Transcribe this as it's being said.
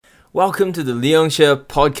Welcome to the Leongshire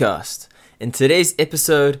podcast. In today's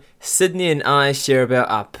episode, Sidney and I share about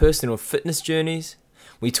our personal fitness journeys.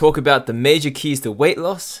 We talk about the major keys to weight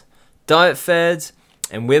loss, diet fads,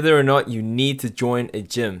 and whether or not you need to join a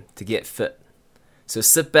gym to get fit. So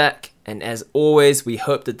sit back, and as always, we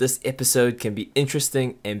hope that this episode can be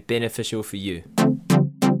interesting and beneficial for you.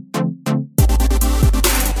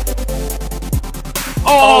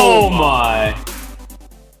 Oh my!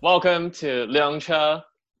 Welcome to Leongshire,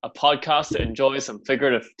 a podcast to enjoy some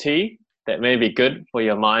figurative tea that may be good for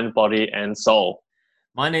your mind, body, and soul.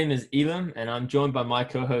 My name is Elim, and I'm joined by my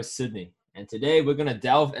co-host Sidney. And today we're going to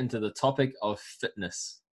delve into the topic of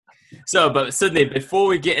fitness. But Sidney, before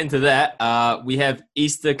we get into that, we have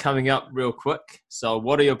Easter coming up real quick. So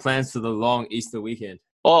what are your plans for the long Easter weekend?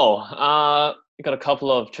 I got a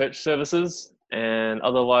couple of church services, and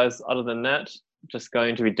other than that, just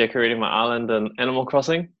going to be decorating my island and Animal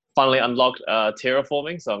Crossing. Finally unlocked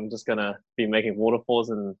terraforming, so I'm just going to be making waterfalls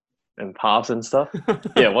and paths and stuff.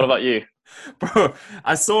 Yeah, what about you? Bro,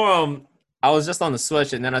 I saw, I was just on the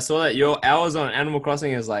Switch, and then I saw that your hours on Animal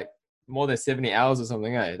Crossing is like more than 70 hours or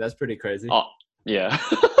something, eh? That's pretty crazy. Oh, yeah.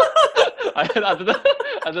 I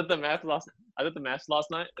did the math last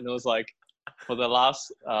night, and it was like, for the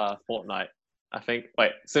last fortnight, I think,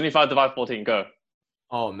 75 divided by 14, go.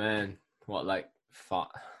 Oh, man. What, like 5?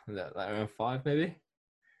 Is that like around 5 maybe?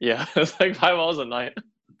 Yeah, it's like 5 hours a night.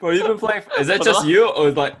 Bro, you've been playing. Is that just you, or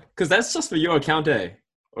like? Because that's just for your account, eh?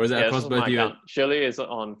 Or is that across both you? Shirley is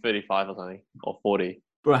on 35 or something, or 40.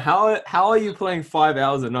 Bro, how are you playing 5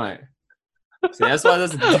 hours a night? See, that's why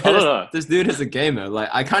this dude is a gamer. Like,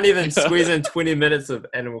 I can't even squeeze in 20 minutes of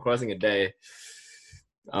Animal Crossing a day.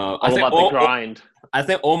 I think the grind. I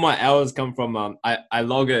think all my hours come from I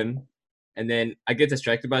log in, and then I get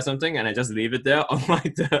distracted by something, and I just leave it there on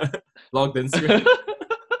like the logged in screen.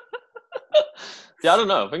 Yeah, I don't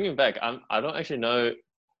know. Thinking back, I don't actually know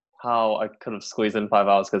how I could have squeezed in 5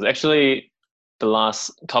 hours, because actually the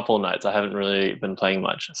last couple nights I haven't really been playing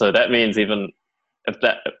much. So that means even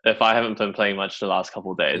if I haven't been playing much the last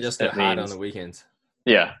couple of days, you just go hard on the weekends.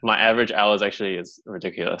 Yeah, my average hours actually is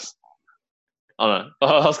ridiculous. I don't know.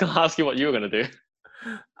 I was going to ask you what you were going to do.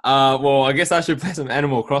 Well, I guess I should play some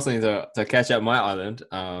Animal Crossing to catch up my island.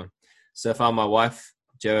 So far, my wife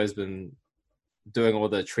Jo has been doing all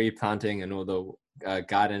the tree planting and all the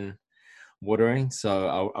garden watering,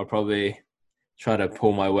 so I'll probably try to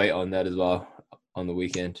pull my weight on that as well on the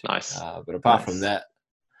weekend. Nice. But apart from that,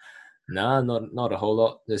 not a whole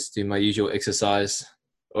lot. Just do my usual exercise.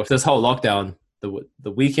 Or if this whole lockdown,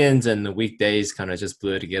 the weekends and the weekdays kind of just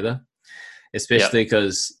blur together, especially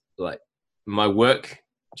because like my work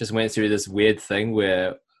just went through this weird thing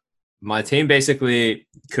where my team basically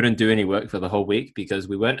couldn't do any work for the whole week because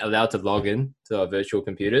we weren't allowed to log in to our virtual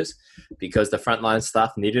computers because the frontline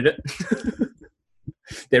staff needed it.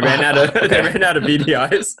 They ran out of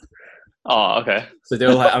VDIs. Oh, okay. So they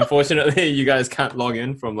were like, unfortunately, you guys can't log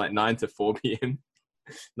in from like 9 to 4 p.m.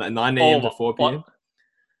 Like 9 a.m. to 4 p.m. What?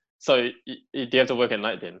 So do you have to work at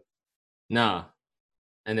night then? Nah.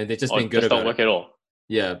 And then they've just been good about it. Don't work at all?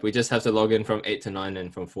 Yeah, we just have to log in from 8 to 9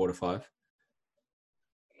 and from 4 to 5.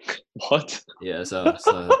 What? Yeah, so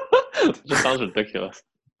it just sounds ridiculous.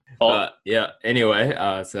 But yeah, anyway,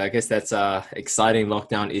 so I guess that's exciting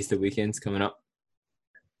lockdown Easter weekends coming up.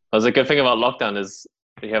 The good thing about lockdown is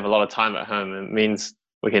we have a lot of time at home. It means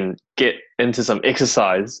we can get into some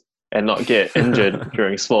exercise and not get injured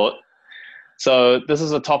during sport. So this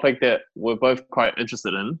is a topic that we're both quite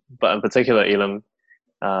interested in, but in particular, Elim,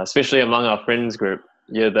 especially among our friends group,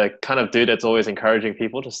 you're the kind of dude that's always encouraging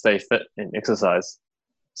people to stay fit and exercise.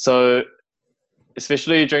 So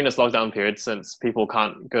especially during this lockdown period, since people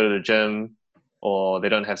can't go to the gym or they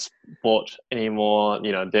don't have sport anymore,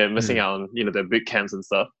 they're missing out on, their boot camps and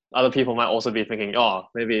stuff. Other people might also be thinking, oh,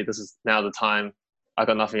 maybe this is now the time. I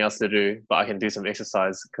got nothing else to do, but I can do some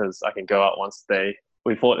exercise because I can go out once a day.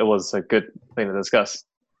 We thought it was a good thing to discuss.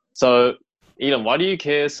 So, Elim, why do you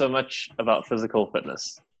care so much about physical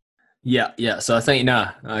fitness? Yeah. So I think,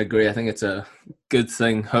 I agree. I think it's a good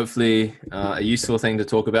thing, hopefully a useful thing to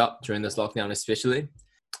talk about during this lockdown, especially.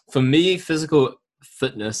 For me, physical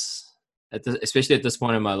fitness, especially at this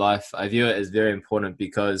point in my life, I view it as very important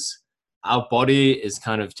because our body is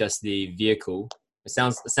kind of just the vehicle. It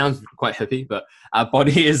sounds quite hippie, but our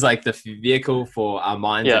body is like the vehicle for our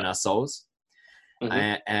minds and our souls.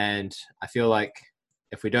 Mm-hmm. And I feel like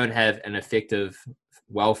if we don't have an effective,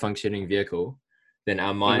 well-functioning vehicle, then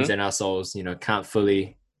our minds and our souls, can't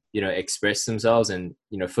fully, express themselves and,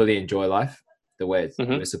 fully enjoy life the way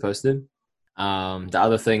we're supposed to. The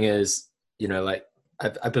other thing is,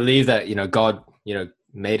 I believe that, God,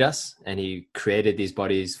 made us and he created these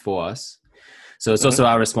bodies for us. So it's also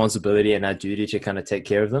our responsibility and our duty to kind of take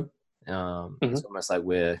care of them. It's almost like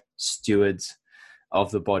we're stewards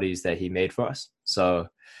of the bodies that he made for us. So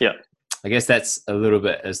yeah, I guess that's a little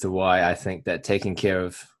bit as to why I think that taking care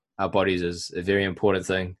of our bodies is a very important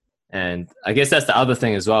thing. And I guess that's the other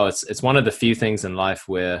thing as well. It's one of the few things in life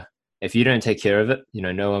where if you don't take care of it,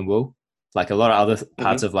 no one will. Like a lot of other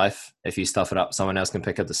parts of life, if you stuff it up, someone else can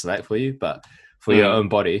pick up the slack for you. But for your own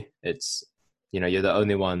body, it's, you're the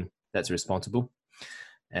only one that's responsible.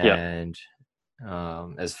 And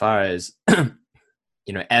as far as,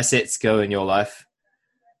 assets go in your life,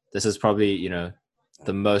 this is probably,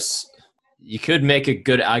 the most, you could make a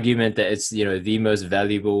good argument that it's, the most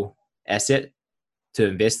valuable asset to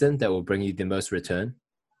invest in that will bring you the most return,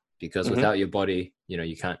 because without your body,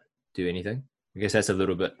 you can't do anything. I guess that's a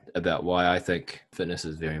little bit about why I think fitness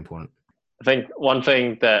is very important. I think one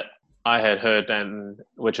thing that I had heard and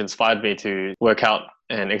which inspired me to work out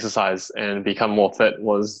and exercise and become more fit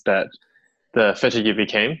was that the fitter you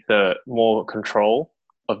became, the more control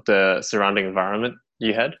of the surrounding environment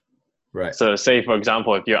you had. Right. So say, for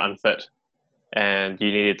example, if you're unfit and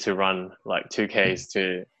you needed to run like 2Ks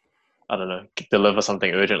to, I don't know, deliver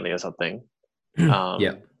something urgently or something,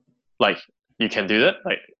 like you can do that.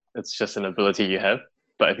 Like it's just an ability you have.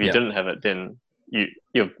 But if you didn't have it, then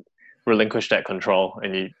you've relinquished that control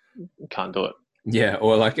and you can't do it. Yeah,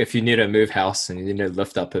 or like if you need to move house and you need to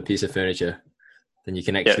lift up a piece of furniture, then you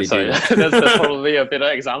can actually do that. That's probably a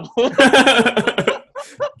better example.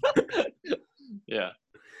 Yeah.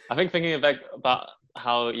 I think thinking about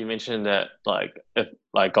how you mentioned that if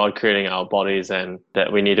God creating our bodies and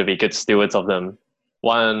that we need to be good stewards of them.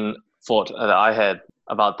 One thought that I had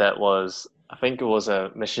about that was, I think it was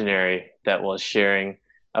a missionary that was sharing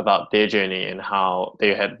about their journey and how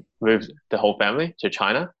they had moved the whole family to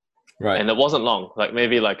China. Right. And it wasn't long,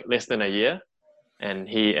 maybe less than a year. And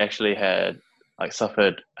he actually had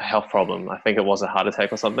suffered a health problem. I think it was a heart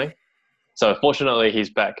attack or something. So fortunately he's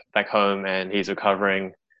back home and he's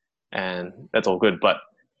recovering and that's all good. But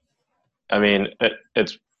I mean,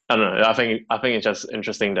 it's, I don't know. I think it's just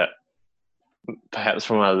interesting that perhaps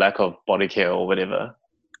from a lack of body care or whatever,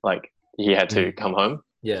 he had to come home.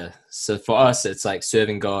 Yeah. So for us, it's like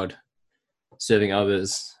serving God, serving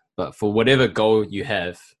others. But for whatever goal you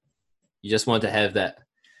have, you just want to have that,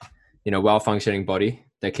 well-functioning body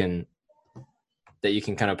that you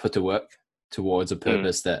can kind of put to work towards a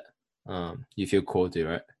purpose that you feel called to,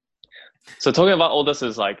 right? So talking about all this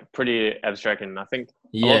is pretty abstract, and I think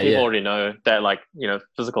a lot of people already know that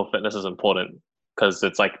physical fitness is important because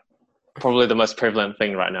it's probably the most prevalent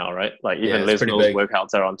thing right now, right? Even Les Mills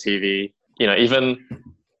workouts are on TV. Even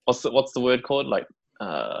what's the word called?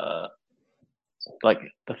 The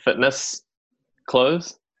fitness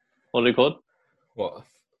clothes. What are they called? What?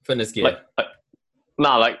 Fitness gear? I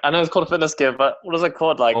know it's called fitness gear, but what is it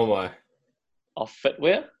called? Oh my. Oh,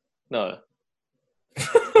 fitwear? No.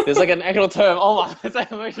 There's an actual term. Oh my,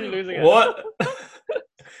 I'm actually losing it. What?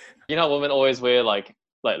 Women always wear leggings.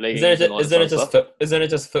 Isn't it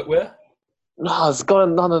just footwear? No, it's got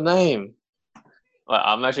another name.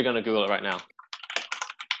 I'm actually going to Google it right now.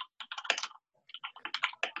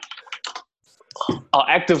 Oh,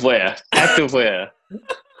 activewear. Activewear.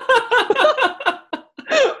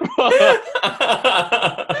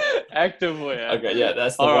 Activewear. Okay, yeah,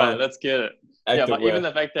 that's the all one. Right, let's get it. Activewear. Yeah, but even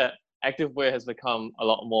the fact that activewear has become a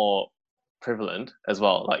lot more prevalent as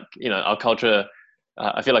well. Our culture,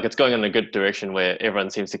 I feel it's going in a good direction where everyone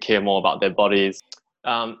seems to care more about their bodies.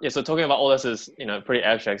 So talking about all this is, pretty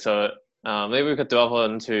abstract. So maybe we could delve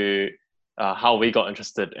into how we got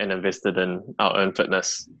interested and invested in our own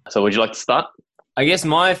fitness. So would you like to start? I guess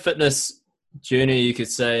my fitness journey, you could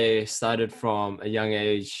say, started from a young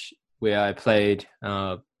age where I played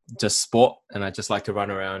just sport and I just like to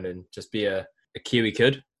run around and just be a Kiwi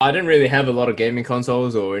kid. I didn't really have a lot of gaming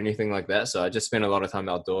consoles or anything like that, so I just spent a lot of time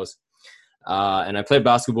outdoors. And I played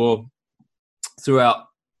basketball throughout,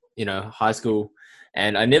 high school.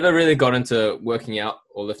 And I never really got into working out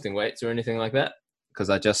or lifting weights or anything like that because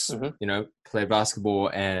I just, played basketball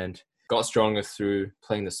and got stronger through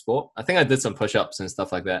playing the sport. I think I did some push-ups and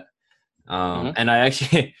stuff like that. And I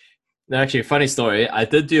actually, funny story, I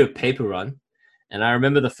did do a paper run. And I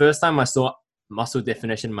remember the first time I saw muscle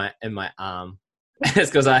definition in my arm, it's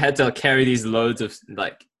because I had to carry these loads of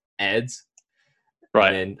ads.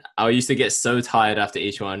 Right. And I used to get so tired after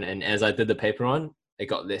each one. And as I did the paper run, it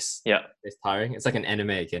got less tiring. It's like an anime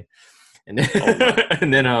again. And then,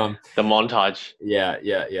 and then the montage. Yeah,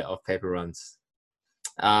 of paper runs.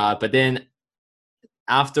 But then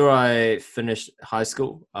after I finished high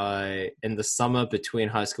school, in the summer between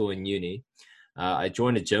high school and uni, I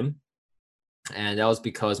joined a gym, and that was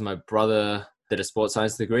because my brother did a sports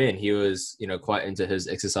science degree, and he was, quite into his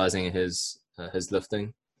exercising and his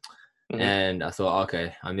lifting. Mm-hmm. And I thought,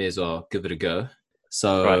 okay, I may as well give it a go. Right.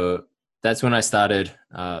 So that's when I started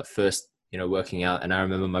first, working out. And I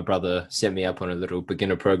remember my brother set me up on a little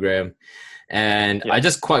beginner program, and I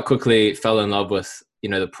just quite quickly fell in love with,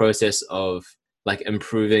 the process of like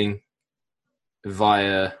improving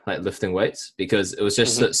via like lifting weights, because it was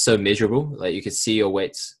just so measurable. Like you could see your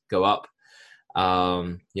weights go up.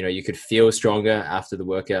 You could feel stronger after the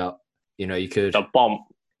workout. You could The bump.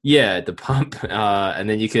 Yeah, the pump. And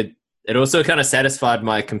then it also kind of satisfied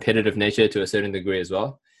my competitive nature to a certain degree as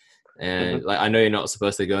well. And like, I know you're not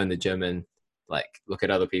supposed to go in the gym and like look at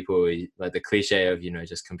other people, like the cliche of,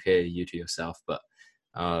 just compare you to yourself. But,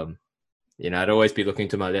 I'd always be looking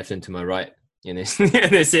to my left and to my right, and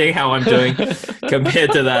they're seeing how I'm doing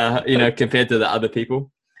compared to the other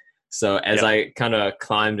people. So as I kind of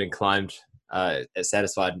climbed, it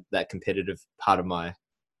satisfied that competitive part of my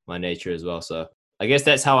nature as well. So I guess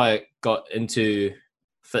that's how I got into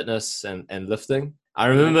fitness and lifting. I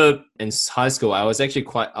remember in high school, I was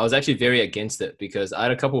actually very against it, because I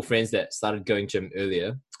had a couple of friends that started going gym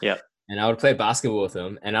earlier. Yeah. And I would play basketball with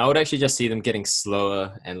them, and I would actually just see them getting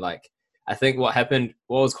slower. And like, I think what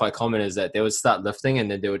was quite common is that they would start lifting, and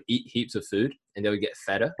then they would eat heaps of food, and they would get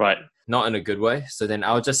fatter. Right. Not in a good way. So then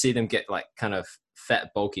I would just see them get like kind of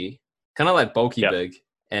fat, bulky, kind of like bulky big,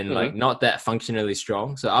 and like not that functionally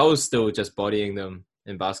strong. So I was still just bodying them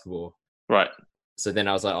in basketball. Right. So then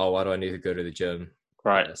I was like, oh, why do I need to go to the gym?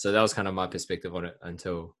 Right. So that was kind of my perspective on it,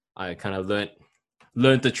 until I kind of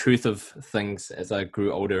learned the truth of things as I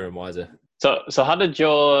grew older and wiser. So how did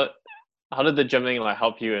the gymming like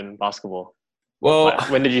help you in basketball? Well, like,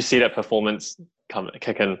 when did you see that performance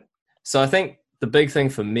kick in? So I think the big thing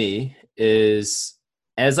for me is,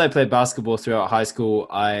 as I played basketball throughout high school,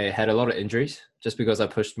 I had a lot of injuries just because I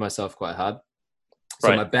pushed myself quite hard.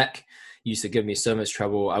 So my back used to give me so much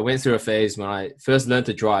trouble. I went through a phase when I first learned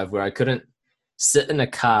to drive where I couldn't sit in a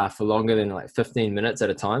car for longer than like 15 minutes at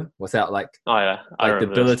a time without like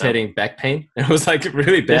debilitating back pain. It was like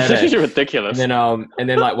really bad. It's ridiculous. And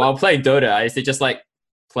then like while playing Dota, I used to just like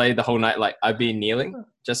play the whole night. Like I'd be kneeling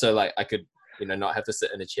just so like I could, not have to sit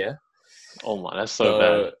in a chair. Oh my, that's so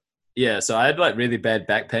bad. Yeah. So I had like really bad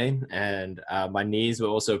back pain, and my knees were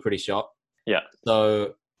also pretty shot. Yeah.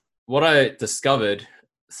 So what I discovered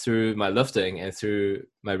through my lifting and through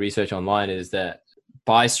my research online is that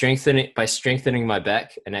by strengthening my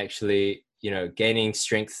back and actually, gaining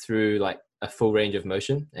strength through like a full range of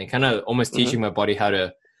motion and kind of almost teaching my body how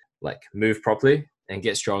to like move properly and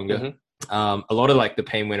get stronger. A lot of like the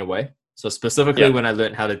pain went away. So specifically when I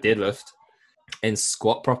learned how to deadlift and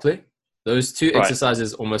squat properly, those two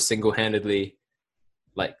exercises almost single-handedly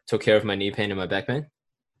like took care of my knee pain and my back pain.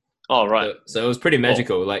 Oh, right. So it was pretty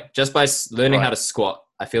magical. Cool. Like just by learning how to squat,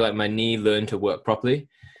 I feel like my knee learned to work properly.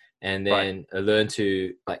 And then I learned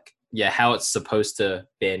to like, how it's supposed to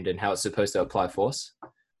bend and how it's supposed to apply force.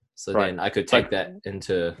 So then I could take that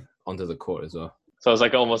onto the court as well. So it's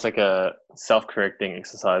like almost like a self-correcting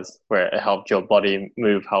exercise where it helped your body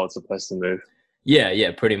move how it's supposed to move.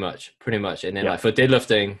 Yeah, pretty much. And then like for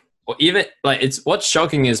deadlifting, or even like what's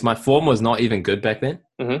shocking is my form was not even good back then.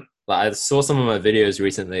 Like I saw some of my videos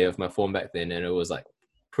recently of my form back then, and it was like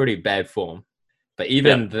pretty bad form. But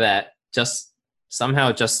even that, just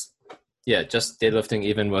deadlifting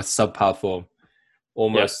even with subpar form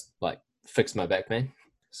almost like fixed my back pain.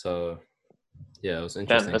 So it was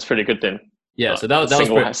interesting. Damn, that's pretty good then. Yeah, so that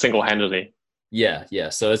was single-handedly. Yeah.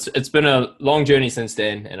 So it's been a long journey since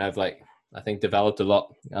then, and I've like I think developed a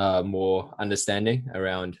lot more understanding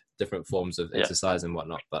around different forms of exercise and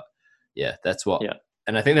whatnot. But that's what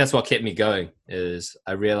and I think that's what kept me going, is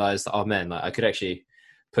I realized, oh man, like I could actually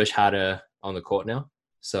push harder on the court now.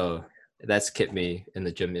 So that's kept me in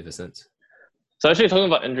the gym ever since. So actually talking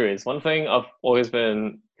about injuries, one thing I've always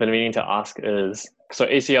been meaning to ask is, so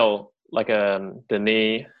ACL, like the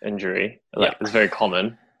knee injury, like is very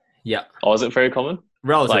common. Yeah. Or is it very common?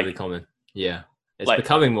 Relatively common. Yeah. It's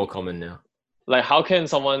becoming more common now. Like how can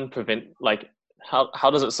someone prevent, like how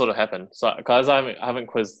does it sort of happen? So guys, I haven't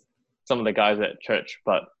quizzed some of the guys at church,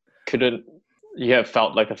 but couldn't you have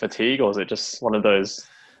felt like a fatigue, or is it just one of those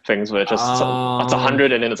things where it's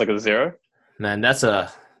 100 and then it's like a 0? Man, that's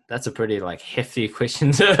a pretty like hefty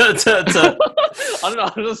question to I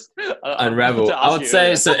don't know, unravel. I would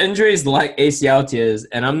say so. Injuries like ACL tears,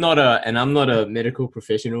 and I'm not a medical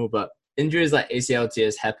professional, but injuries like ACL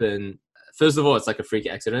tears happen. First of all, it's like a freak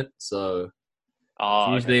accident. So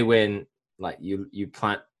usually when like you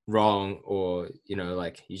plant wrong, or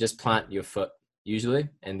like you just plant your foot usually,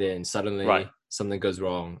 and then suddenly something goes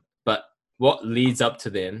wrong. But what leads up to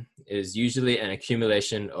them is usually an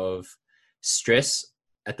accumulation of stress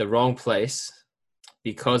at the wrong place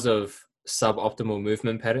because of suboptimal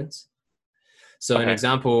movement patterns. So an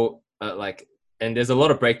example, and there's a lot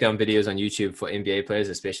of breakdown videos on YouTube for NBA players,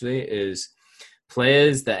 especially, is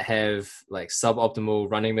players that have like suboptimal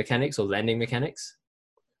running mechanics or landing mechanics.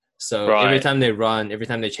 So every time they run, every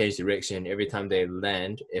time they change direction, every time they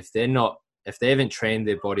land, if they haven't trained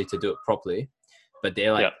their body to do it properly, but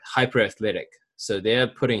they're like hyper athletic, so they're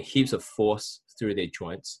putting heaps of force through their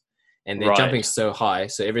joints, and they're jumping so high.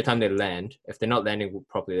 So every time they land, if they're not landing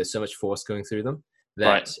properly, there's so much force going through them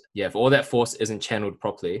that if all that force isn't channeled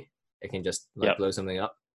properly, it can just blow something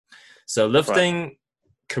up. So lifting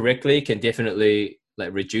correctly can definitely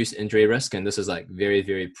like reduce injury risk, and this is like very,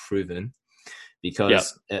 very proven.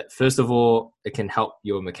 Because first of all, it can help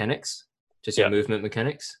your mechanics, just your movement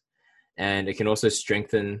mechanics. And it can also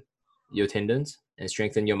strengthen your tendons and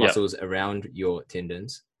strengthen your muscles around your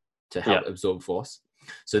tendons to help absorb force.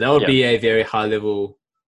 So that would be a very high level,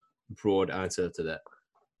 broad answer to that.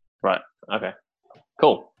 Right. Okay.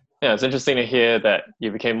 Cool. Yeah, it's interesting to hear that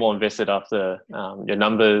you became more invested after your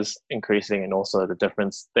numbers increasing and also the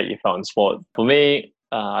difference that you felt in sport. For me,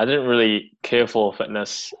 I didn't really care for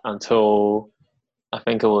fitness until I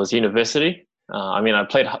think it was university. I mean, I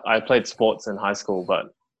played sports in high school,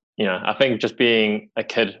 but I think just being a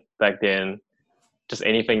kid back then, just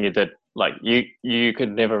anything you did, like you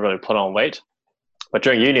could never really put on weight. But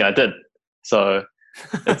during uni, I did. So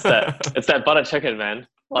it's that butter chicken, man.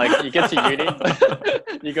 Like you get to uni,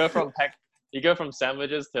 you go from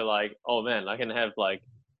sandwiches to like, oh man, I can have like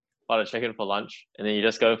butter chicken for lunch, and then you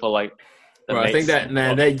just go for like the I think that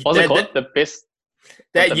man, the best.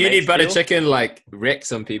 That uni butter chicken like wrecked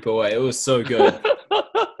some people. It was so good.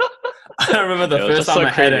 I remember the first time I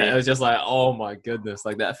had it, it was just like, oh my goodness,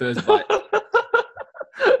 like that first bite.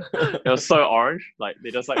 It was so orange. Like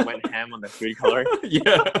they just like went ham on the food coloring.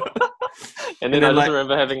 Yeah. And then I just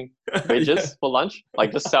remember having veggies for lunch,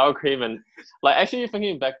 like just sour cream and like actually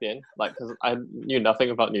thinking back then, like because I knew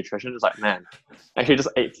nothing about nutrition, it's like man, I actually just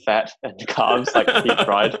ate fat and carbs, like deep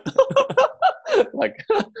fried. Like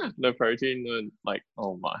no protein, no, like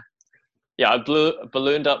oh my. Yeah, I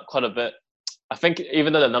ballooned up quite a bit. I think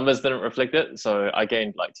even though the numbers didn't reflect it, so I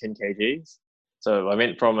gained like 10 kgs. So I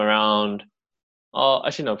went from around,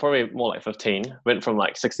 actually no, probably more like 15. Went from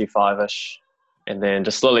like 65-ish, and then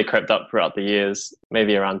just slowly crept up throughout the years,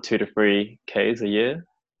 maybe around 2 to 3 Ks a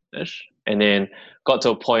year-ish. And then got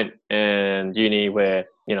to a point in uni where,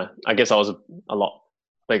 I guess I was a lot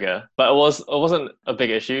bigger, but it wasn't a big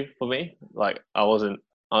issue for me. Like I was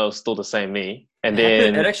still the same me. And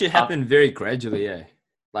then it actually happened very gradually. Yeah,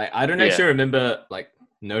 like I don't actually remember like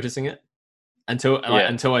noticing it until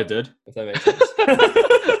I did. If that makes sense.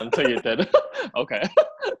 Until you did. Okay.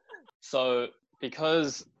 So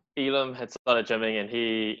because Elim had started gymming, and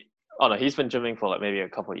he's been gymming for like maybe a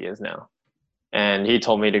couple of years now, and he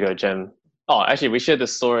told me to go gym. Oh, actually, we shared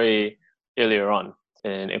this story earlier on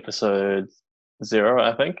in episode 0,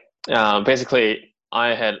 I think. Basically,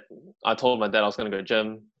 I told my dad I was going to go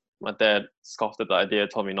gym. My dad scoffed at the idea,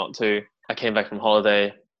 told me not to. I came back from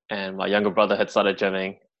holiday, and my younger brother had started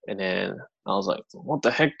gymming, and then I was like, "What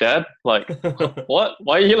the heck, Dad? Like, what?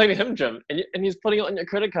 Why are you letting him gym? And he's putting it on your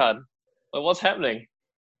credit card. Like, what's happening?"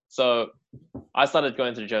 So I started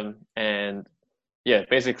going to the gym, and yeah,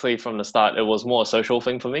 basically from the start, it was more a social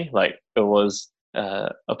thing for me. Like, it was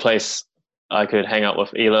a place I could hang out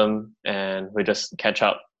with Elim, and we just catch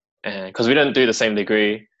up. And because we didn't do the same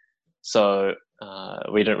degree, so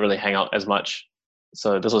we didn't really hang out as much.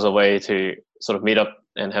 So this was a way to sort of meet up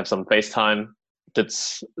and have some FaceTime. Did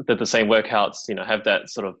the same workouts, have that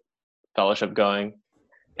sort of fellowship going.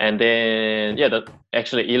 And then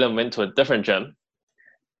actually Elim went to a different gym,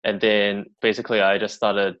 and then basically I just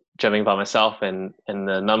started gymming by myself, and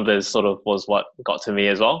the numbers sort of was what got to me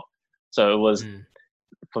as well. So it was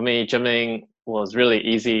for me, gymming was really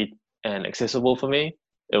easy and accessible for me.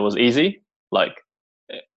 It was easy, like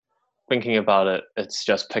thinking about it, it's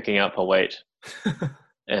just picking up a weight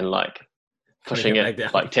and like pushing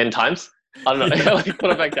it like 10 times. I don't know, like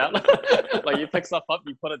put it back down. Like you pick stuff up,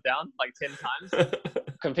 you put it down like 10 times.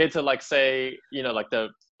 Compared to like say,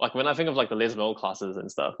 like when I think of like the Les Mills classes and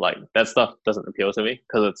stuff, like that stuff doesn't appeal to me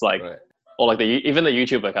because it's like, or like even the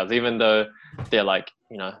YouTube workouts, even though they're like,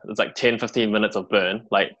 it's like 10-15 minutes of burn,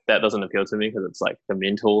 like that doesn't appeal to me because it's like the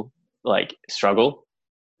mental like struggle,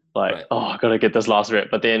 like oh, I gotta get this last rep.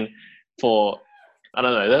 But then I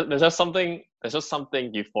don't know, there's just something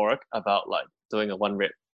euphoric about like doing a 1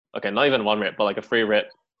 rep. Okay, not even 1 rep, but like a 3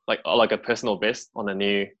 rep, like a personal best on a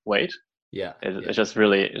new weight. Yeah. It just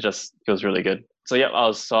feels really good. So yeah, I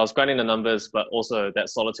was grinding the numbers, but also that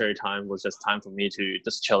solitary time was just time for me to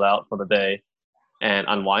just chill out for the day and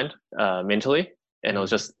unwind mentally. And it was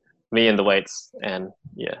just me and the weights, and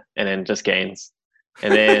and then just gains.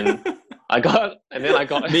 And then I got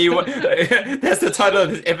Me. That's the title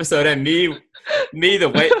of this episode. And me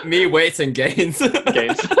weights and gains.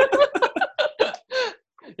 gains.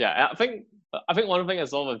 Yeah, I think one thing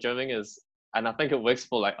as well with gymming is, and I think it works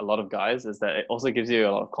for like a lot of guys, is that it also gives you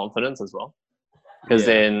a lot of confidence as well. Because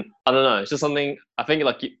then I don't know, it's just something I think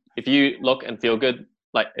like if you look and feel good,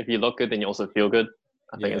 like if you look good, then you also feel good.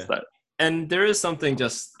 I think it's that. And there is something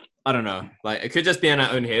just, I don't know, like it could just be in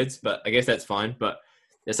our own heads, but I guess that's fine. But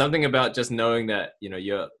there's something about just knowing that,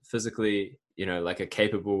 you're physically, like a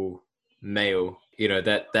capable male,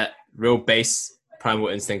 that real base primal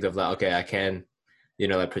instinct of like, okay, I can,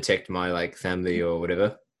 like protect my like family or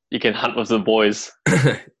whatever. You can hunt with the boys.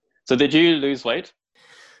 So did you lose weight?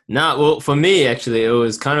 No, well, for me, actually, it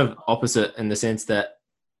was kind of opposite in the sense that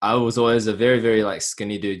I was always a very, very like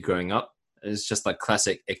skinny dude growing up. It's just like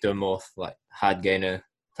classic ectomorph, like hard gainer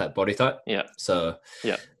type body type. Yeah. So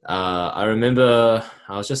yeah, I remember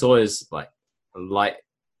I was just always like light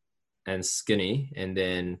and skinny, and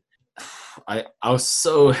then I was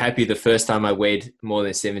so happy the first time I weighed more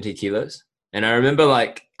than 70 kilos, and I remember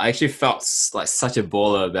like I actually felt like such a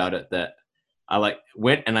baller about it that I like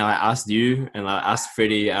went and I asked you and I asked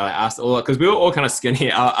Freddie, I asked all, because we were all kind of skinny.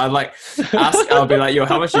 I like ask, I'll be like, yo,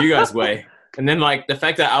 how much do you guys weigh? And then like the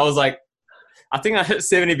fact that I was like, I think I hit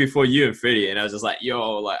 70 before you and Freddie, and I was just like,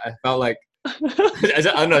 yo, like I felt like I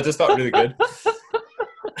don't know, it just felt really good.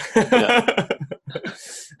 Yeah.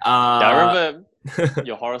 I remember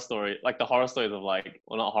your horror story, like the horror stories of like,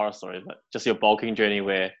 well, not horror stories, but just your bulking journey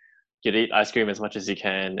where you'd eat ice cream as much as you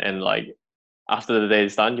can, and like after the day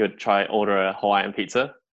is done, you'd try order a Hawaiian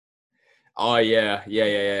pizza. Oh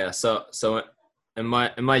yeah. So in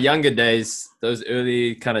my younger days, those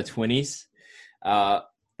early kind of 20s,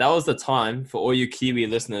 that was the time for all you Kiwi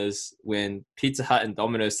listeners when Pizza Hut and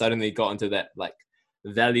Domino's suddenly got into that like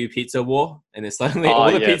value pizza war, and then suddenly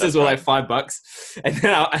all the pizzas were like $5,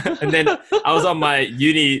 and then I was on my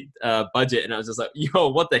uni budget, and I was just like, yo,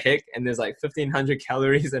 what the heck? And there's like 1,500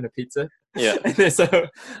 calories in a pizza. Yeah. And then, so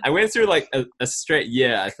I went through like a straight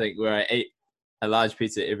year, I think, where I ate a large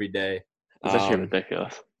pizza every day. It's actually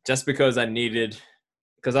ridiculous. Just because I needed,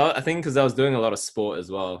 because I was doing a lot of sport as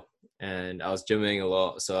well, and I was gymming a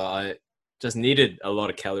lot, so I just needed a lot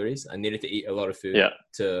of calories. I needed to eat a lot of food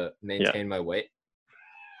to maintain my weight.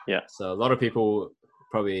 Yeah. So a lot of people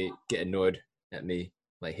probably get annoyed at me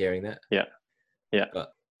like hearing that. Yeah.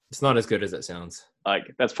 But it's not as good as it sounds.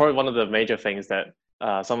 Like that's probably one of the major things that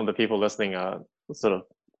some of the people listening are sort of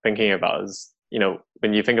thinking about is,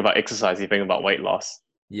 when you think about exercise, you think about weight loss.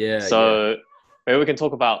 Yeah. So maybe we can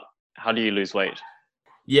talk about how do you lose weight?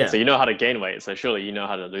 Yeah. So you know how to gain weight, so surely you know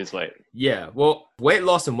how to lose weight. Yeah. Well, weight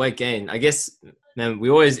loss and weight gain, I guess, man, we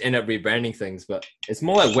always end up rebranding things, but it's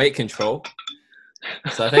more like weight control.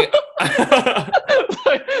 So I think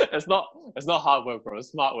it's not hard work, bro. It's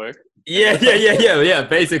smart work. Yeah.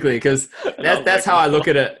 Basically, because that's how I look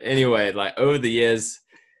at it anyway. Like over the years,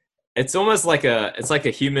 it's almost like a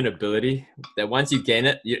human ability that once you gain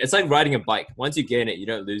it, it's like riding a bike. Once you gain it, you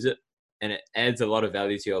don't lose it, and it adds a lot of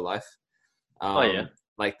value to your life.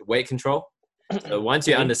 Like weight control. So once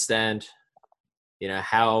you understand,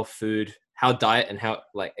 how diet and how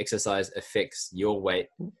like exercise affects your weight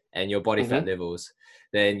and your body fat levels,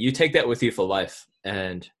 then you take that with you for life.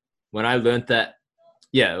 And when I learned that,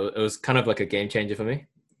 it was kind of like a game changer for me.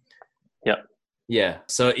 Yeah.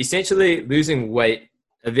 So essentially losing weight,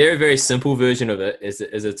 a very, very simple version of it is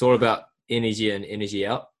it's all about energy in, energy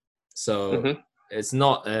out. So it's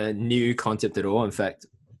not a new concept at all. In fact,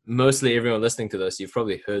 mostly everyone listening to this, you've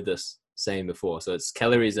probably heard this saying before. So it's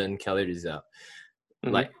calories in, calories out.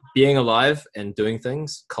 Like being alive and doing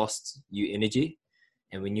things costs you energy.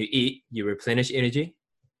 And when you eat, you replenish energy.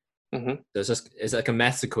 So it's like a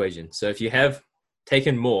maths equation. So if you have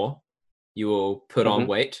taken more, you will put on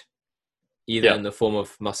weight, either in the form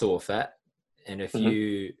of muscle or fat. And if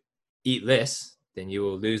you eat less, then you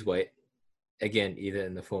will lose weight, again, either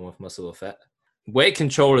in the form of muscle or fat. Weight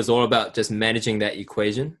control is all about just managing that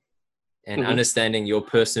equation and understanding your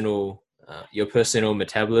personal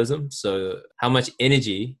metabolism. So how much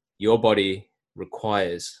energy your body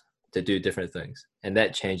requires to do different things. And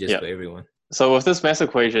that changes for everyone. So with this mass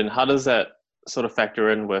equation, how does that sort of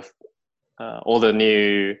factor in with all the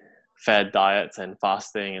new fad diets and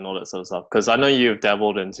fasting and all that sort of stuff? Because I know you've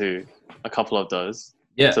dabbled into a couple of those.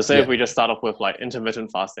 Yeah. So say if we just start off with like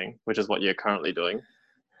intermittent fasting, which is what you're currently doing.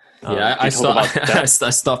 Yeah, Can you talk about I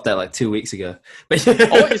that? stopped that like 2 weeks ago. But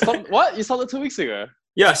Oh, you stopped? What? You stopped it 2 weeks ago?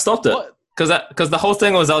 yeah, I stopped it What? because the whole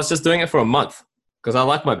thing was I was just doing it for a month because I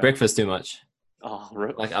like my Okay. breakfast too much. Oh,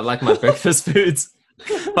 Like I like my breakfast foods.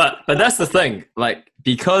 But that's the thing. Like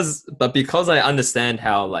because I understand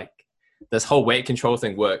how like this whole weight control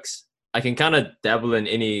thing works, I can kind of dabble in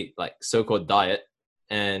any like so-called diet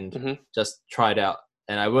and hmm just try it out.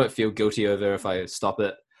 And I won't feel guilty over if I stop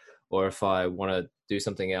it or if I want to do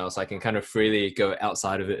something else. I can kind of freely go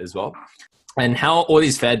outside of it as well. And how all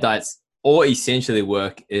these fad diets all essentially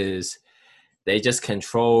work is they just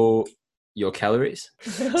control your calories.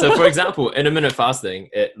 So for example, intermittent fasting,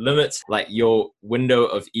 it limits like your window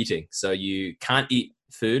of eating. So you can't eat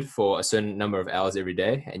food for a certain number of hours every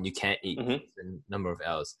day and you can't eat hmm for a certain number of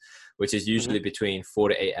hours, which is hmm usually between 4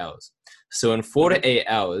 to 8 hours. So in 4 to 8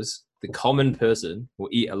 hours, the common person will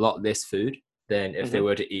eat a lot less food than if they hmm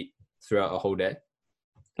were to eat throughout a whole day.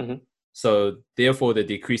 hmm So therefore they're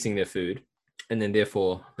decreasing their food and then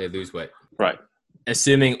therefore they lose weight, Right.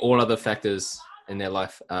 assuming all other factors in their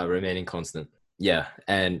life are remaining constant. Yeah,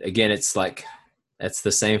 and again, it's like it's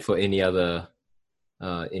the same for any other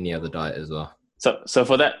diet as well. So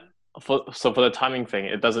for that, for the timing thing,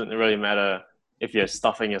 it doesn't really matter if you're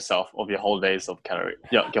stuffing yourself of your whole days of calorie,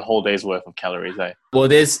 your whole day's worth of calories, eh? Well,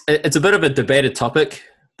 it's a bit of a debated topic,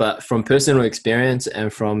 but from personal experience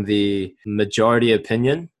and from the majority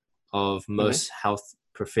opinion of hmm most health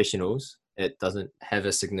professionals, it doesn't have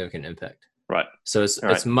a significant impact. Right. So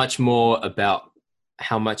Right. it's much more about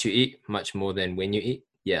how much you eat, much more than when you eat.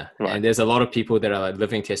 Yeah. Right. And there's a lot of people that are like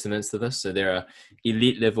living testaments to this. So there are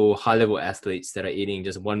elite level, high level athletes that are eating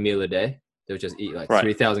just one meal a day. They'll just eat like Right.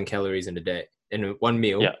 3,000 calories in a day in one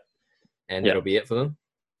meal, Yeah. and Yeah. that'll be it for them.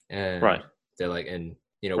 And Right. they're like in,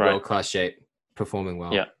 Right. world-class shape, performing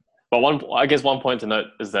well. Yeah. But I guess one point to note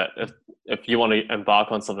is that if you want to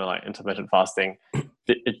embark on something like intermittent fasting,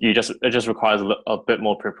 it just requires a bit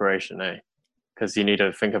more preparation, eh? Because you need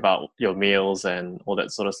to think about your meals and all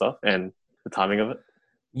that sort of stuff and the timing of it.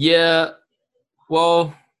 Yeah.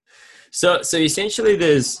 Well, so essentially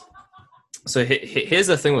here's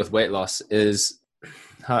the thing with weight loss is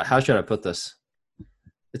how should I put this?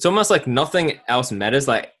 It's almost like nothing else matters.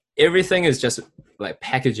 Like everything is just like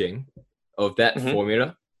packaging of that hmm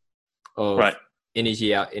formula of Right.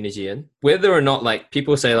 energy out, energy in. Whether or not like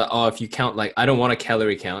people say like, oh, if you count, like I don't want a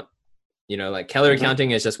calorie count. Like calorie hmm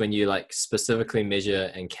counting is just when you like specifically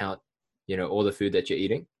measure and count, all the food that you're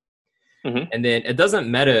eating. hmm And then it doesn't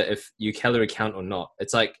matter if you calorie count or not.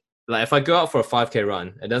 It's like if I go out for a 5K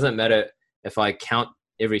run, it doesn't matter if I count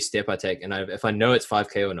every step I take and if I know it's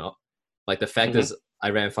 5K or not. Like the fact hmm is I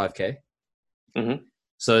ran 5K. hmm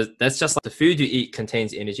So that's just like the food you eat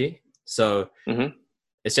contains energy. So hmm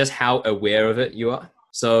it's just how aware of it you are.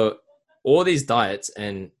 So all these diets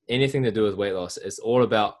and anything to do with weight loss is all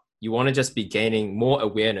about you want to just be gaining more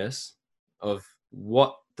awareness of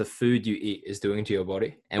what the food you eat is doing to your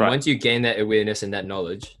body. And Right. once you gain that awareness and that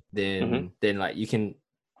knowledge, hmm then like you can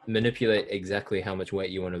manipulate exactly how much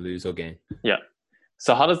weight you want to lose or gain. Yeah.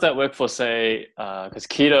 So how does that work for, say, because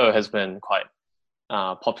keto has been quite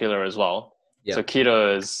popular as well. Yeah. So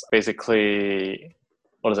keto is basically,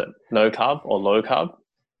 what is it? No carb or low carb?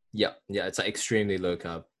 Yeah. It's like extremely low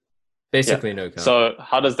carb. Yeah. Basically no carb. So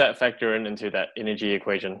how does that factor into that energy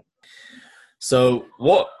equation? So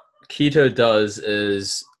what keto does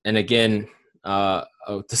is, and again, a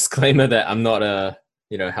disclaimer that I'm not a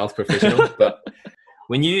health professional, but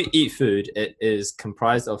when you eat food, it is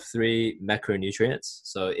comprised of 3 macronutrients.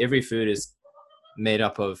 So every food is made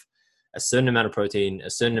up of a certain amount of protein, a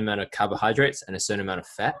certain amount of carbohydrates, and a certain amount of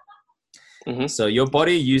fat. hmm So your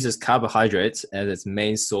body uses carbohydrates as its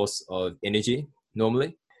main source of energy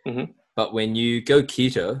normally. hmm But when you go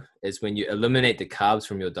keto, it's when you eliminate the carbs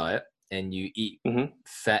from your diet and you eat hmm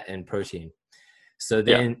fat and protein. So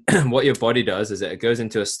then what your body does is that it goes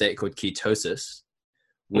into a state called ketosis,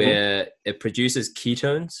 where it produces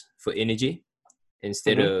ketones for energy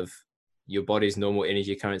instead of your body's normal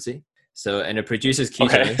energy currency. So, and it produces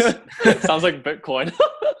ketones. Okay. Sounds like Bitcoin.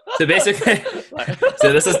 So basically,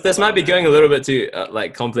 so this might be going a little bit too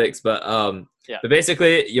like complex, but Yeah. but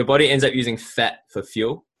basically your body ends up using fat for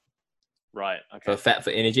fuel, Right. for Okay. fat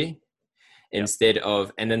for energy, instead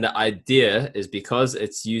of, and then the idea is because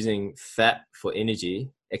it's using fat for energy,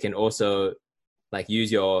 it can also like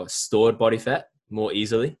use your stored body fat more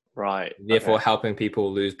easily, Right. therefore Okay. helping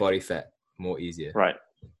people lose body fat more easier. Right.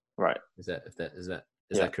 Right. Is that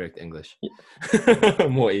Yeah. correct English? Yeah.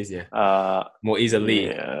 More easier. More easily.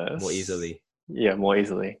 Yes. More easily. Yeah, more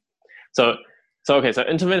easily. So okay. So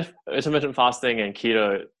intermittent fasting and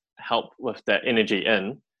keto help with that energy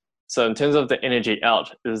in. So in terms of the energy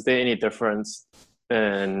out, is there any difference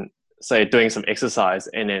in, say, doing some exercise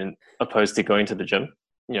and then opposed to going to the gym?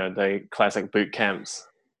 The classic boot camps,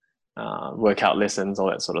 workout lessons, all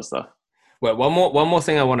that sort of stuff. Well, one more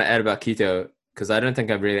thing I want to add about keto, because I don't think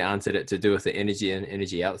I've really answered it, to do with the energy in,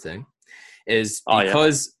 energy out thing, is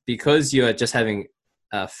because you are just having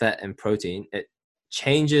fat and protein, it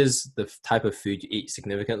changes the type of food you eat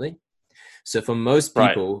significantly. So for most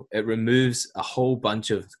people, it removes a whole bunch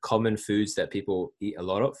of common foods that people eat a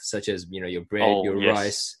lot of, such as, your bread, your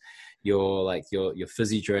rice, your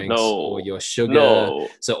fizzy drinks, or your sugar.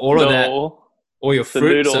 So all of that, or your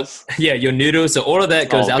fruit. So, your noodles. So all of that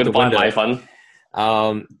goes out the window. My fun.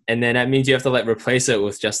 And then that means you have to replace it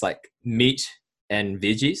with just meat and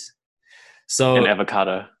veggies. So and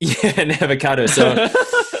avocado. Yeah, and avocado. So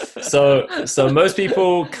most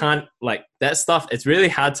people can't that stuff. It's really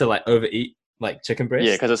hard to overeat chicken breast.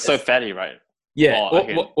 Yeah, because it's so fatty, right? Yeah,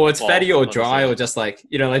 or it's fatty or dry, or just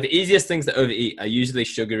the easiest things to overeat are usually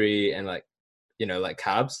sugary and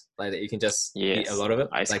carbs, that you can just eat a lot of it.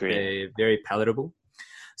 Ice cream. They're very palatable.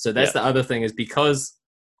 So that's the other thing, is because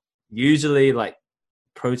usually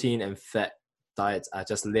protein and fat diets are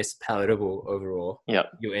just less palatable overall. Yeah,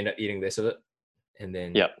 you end up eating less of it, and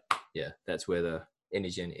then that's where the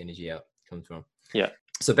energy and energy out comes from. Yeah.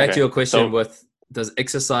 So back to your question, does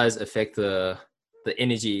exercise affect the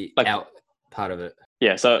energy out part of it?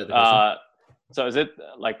 Yeah. So is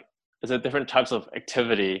it different types of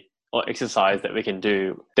activity or exercise that we can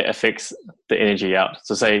do that affects the energy out?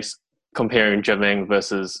 So say comparing gymming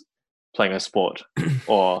versus playing a sport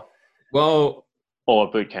or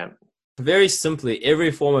boot camp. Very simply,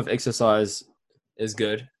 every form of exercise is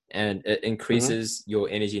good, and it increases your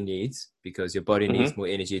energy needs, because your body needs more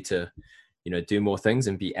energy to, do more things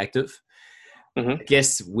and be active. I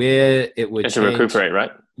guess where it would change, to recuperate,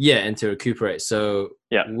 right? Yeah, and to recuperate. So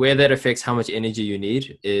where that affects how much energy you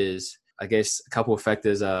need is, I guess, a couple of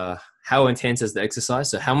factors are how intense is the exercise.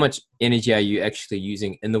 So how much energy are you actually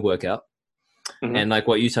using in the workout? And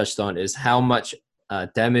what you touched on is how much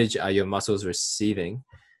damage are your muscles receiving?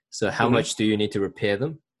 So how much do you need to repair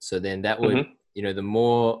them? So then that would, the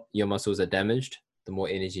more your muscles are damaged, the more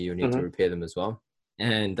energy you need to repair them as well.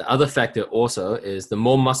 And the other factor also is the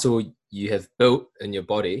more muscle you have built in your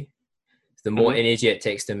body, the more energy it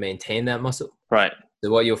takes to maintain that muscle. Right. So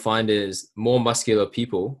what you'll find is more muscular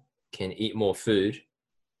people can eat more food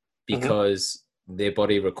because their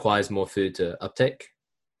body requires more food to uptake.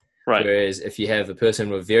 Right. Whereas if you have a person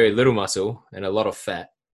with very little muscle and a lot of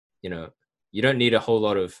fat, you don't need a whole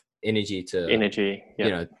lot of energy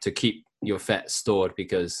to to keep your fat stored,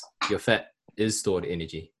 because your fat is stored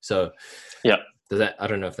energy. So I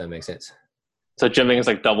don't know if that makes sense. So gymming is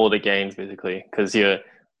double the gains, basically, because you're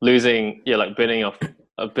burning off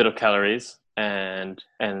a bit of calories, and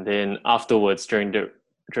then afterwards during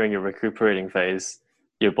your recuperating phase,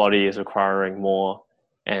 your body is requiring more,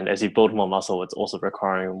 and as you build more muscle, it's also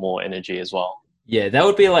requiring more energy as well. Yeah, that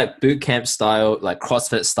would be boot camp style,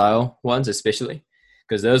 CrossFit style ones, especially,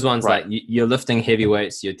 because those ones you're lifting heavy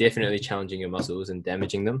weights, you're definitely challenging your muscles and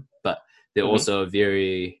damaging them, but they're also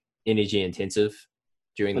very energy intensive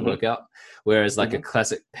during the workout. Whereas a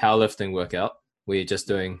classic powerlifting workout where you're just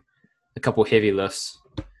doing a couple heavy lifts,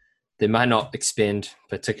 they might not expend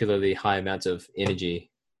particularly high amounts of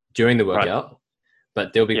energy during the workout,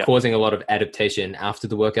 but they'll be causing a lot of adaptation after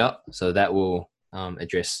the workout. So that will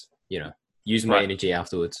address, use my energy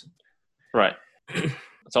afterwards. Right.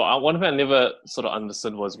 So one thing I never sort of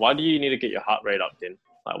understood was, why do you need to get your heart rate up then?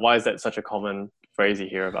 Why is that such a common phrase you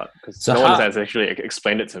hear about? Because no one has actually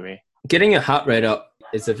explained it to me. Getting your heart rate up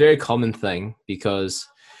is a very common thing, because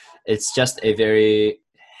it's just a very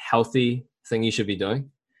healthy thing you should be doing.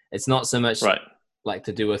 It's not so much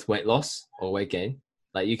to do with weight loss or weight gain.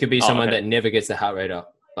 You could be someone that never gets the heart rate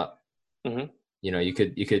up, but you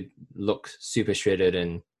could look super shredded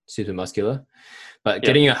and super muscular. But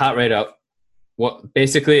getting your heart rate up, what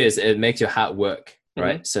basically is, it makes your heart work,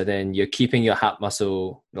 right? So then you're keeping your heart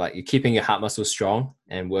muscle, strong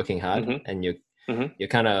and working hard, and you're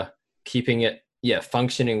kind of keeping it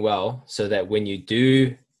functioning well, so that when you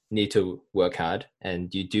do need to work hard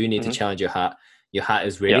and you do need to challenge your heart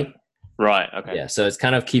is ready. Right. Okay. Yeah. So it's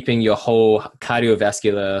kind of keeping your whole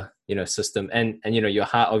cardiovascular, system, and your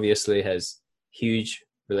heart obviously has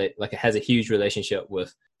it has a huge relationship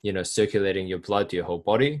with, circulating your blood to your whole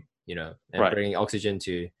body, and bringing oxygen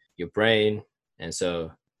to your brain. And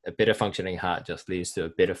so a better functioning heart just leads to a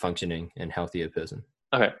better functioning and healthier person.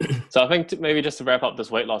 Okay. So I think maybe just to wrap up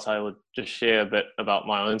this weight loss, I would just share a bit about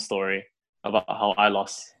my own story about how I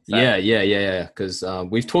lost fat. Yeah. Because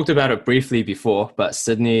we've talked about it briefly before, but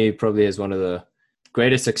Sydney probably is one of the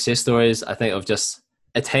greatest success stories, I think, of just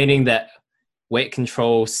attaining that weight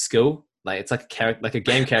control skill. Like it's like a character, like a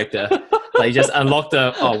game character. Like you just unlock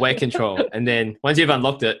the weight control, and then once you've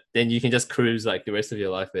unlocked it, then you can just cruise like the rest of your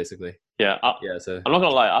life, basically. Yeah. So I'm not gonna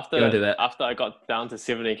lie. go into that. After I got down to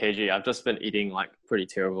 70 kg, I've just been eating like pretty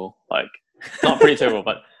terrible. Like not pretty terrible,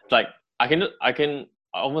 but like I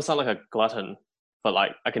almost sound like a glutton, but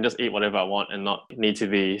like I can just eat whatever I want and not need to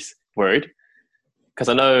be worried. Because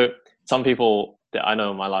I know some people that I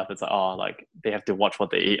know in my life, it's like, oh, like they have to watch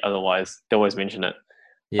what they eat, otherwise they always mention it.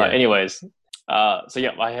 Yeah. But anyways, so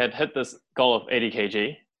yeah, I had hit this goal of 80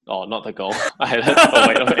 kg. Oh, not the goal. I had hit a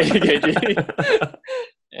weight of 80 kg.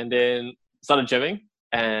 And then started gymming.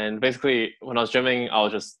 And basically when I was gymming, I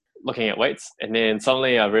was just looking at weights. And then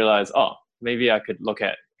suddenly I realized, oh, maybe I could look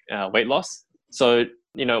at weight loss. So,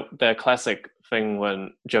 you know, the classic thing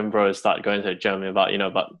when gym bros start going to the gym about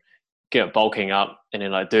bulking up and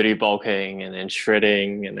then like dirty bulking and then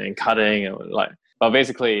shredding and then cutting and like, but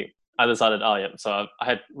basically I decided, oh yeah, so I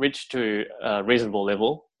had reached to a reasonable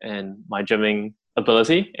level and my gymming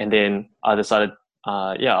ability. And then I decided,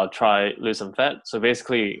 I'll try lose some fat. So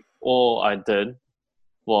basically all I did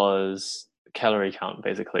was calorie count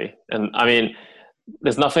basically. And I mean,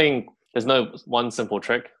 there's no one simple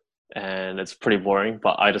trick and it's pretty boring,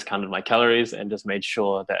 but I just counted my calories and just made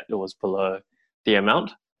sure that it was below the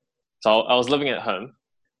amount. So I was living at home.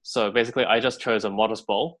 So basically I just chose a modest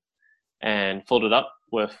bowl and filled it up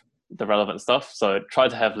with the relevant stuff. So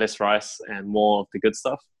tried to have less rice and more of the good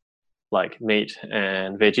stuff like meat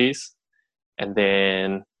and veggies. And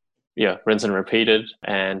then, rinse and repeated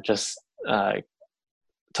and just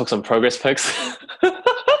took some progress pics.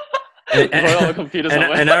 And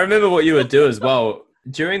I remember what you would do as well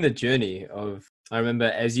during the journey of, I remember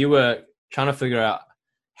as you were trying to figure out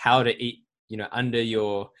how to eat, under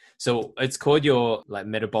your, so it's called your like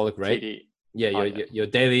metabolic rate. TD. Yeah, your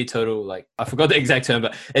daily total, like I forgot the exact term,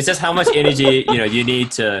 but it's just how much energy, you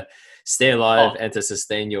need to stay alive and to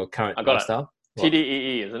sustain your current lifestyle.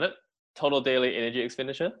 TDEE, isn't it? Total daily energy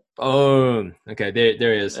expenditure. Oh, okay.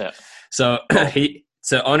 There he is. Yeah. So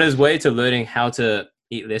so on his way to learning how to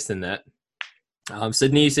eat less than that,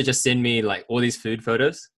 Sydney used to just send me like all these food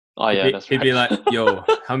photos. Oh yeah, that's right. He'd be like, yo,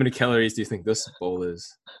 how many calories do you think this bowl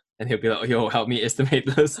is? And he'll be like, yo, help me estimate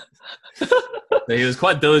this. So he was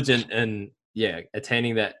quite diligent in,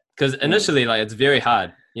 attaining that. Because initially, like, it's very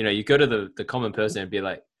hard. You go to the common person and be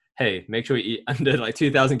like, hey, make sure you eat under like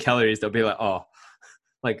 2,000 calories. They'll be like, oh,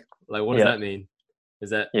 like what does that mean?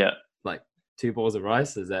 Is that like 2 bowls of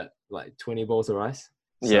rice? Is that like 20 bowls of rice?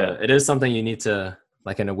 So it is something you need to,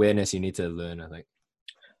 like an awareness you need to learn, I think.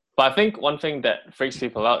 But I think one thing that freaks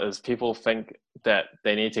people out is people think that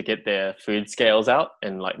they need to get their food scales out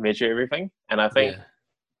and like measure everything. And I think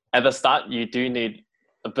at the start, you do need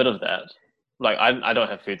a bit of that. Like I don't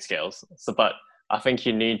have food scales, but I think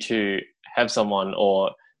you need to have someone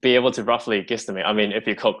or be able to roughly guesstimate. I mean, if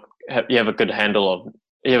you cook, you have a better handle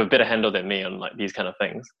than me on like these kind of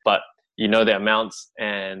things, but you know the amounts.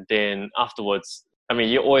 And then afterwards, I mean,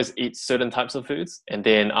 you always eat certain types of foods. And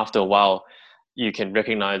then after a while, you can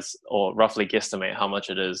recognize or roughly guesstimate how much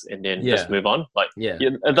it is and then just move on. Like,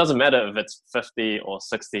 it doesn't matter if it's 50 or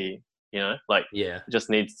 60, like you just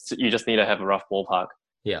need to have a rough ballpark.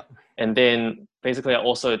 Yeah. And then basically I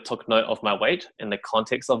also took note of my weight in the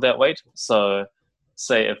context of that weight. So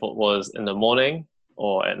say if it was in the morning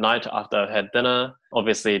or at night after I've had dinner,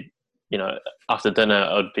 obviously, after dinner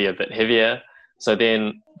it would be a bit heavier. So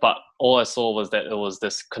then, but all I saw was that it was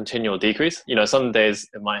this continual decrease. Some days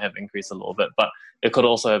it might have increased a little bit, but it could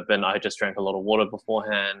also have been I just drank a lot of water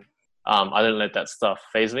beforehand. I didn't let that stuff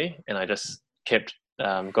faze me, and I just kept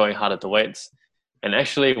going hard at the weights. And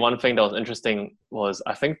actually, one thing that was interesting was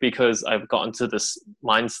I think because I've gotten to this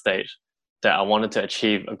mind state that I wanted to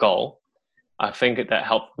achieve a goal, I think that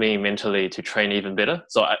helped me mentally to train even better.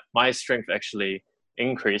 So my strength actually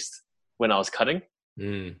increased when I was cutting.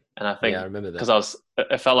 And I think I remember that because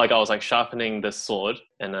it felt like I was like sharpening this sword,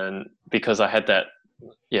 and then because I had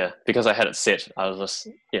it set, I was just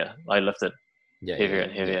I lifted heavier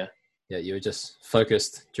and heavier. Yeah, you were just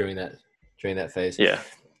focused during that phase. Yeah,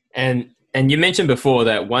 and you mentioned before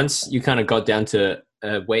that once you kind of got down to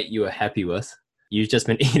a weight you were happy with, you've just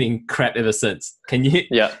been eating crap ever since. Can you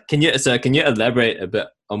elaborate a bit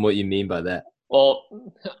on what you mean by that? Well,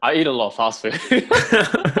 I eat a lot of fast food.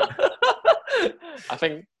 I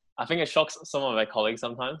think it shocks some of my colleagues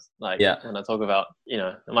sometimes. Like when I talk about,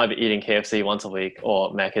 I might be eating KFC once a week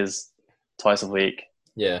or Macca's twice a week.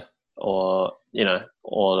 Yeah. Or,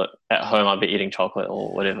 or at home I'd be eating chocolate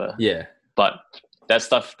or whatever. Yeah. But that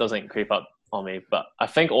stuff doesn't creep up on me. But I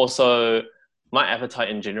think also my appetite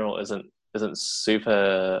in general isn't isn't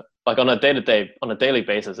super like on a daily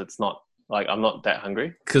basis. It's not like I'm not that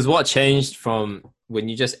hungry. Because what changed from when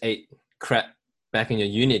you just ate crap back in your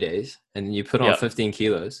uni days and you put on 15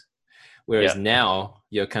 kilos, whereas now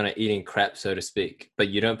you're kind of eating crap, so to speak, but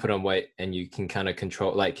you don't put on weight and you can kind of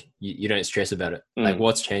control, like you don't stress about it. Like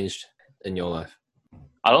what's changed in your life?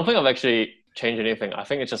 I don't think I've actually changed anything. I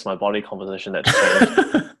think it's just my body composition that's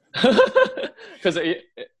changed. Because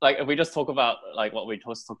like if we just talk about like what we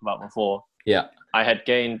talked about before, I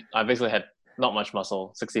basically had not much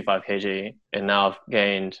muscle, 65 kg, and now I've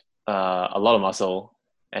gained a lot of muscle,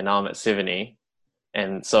 and now I'm at 70.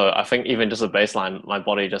 And so I think even just a baseline, my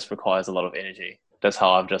body just requires a lot of energy. That's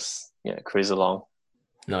how I've just cruised along.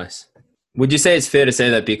 Nice. Would you say it's fair to say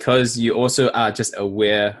that because you also are just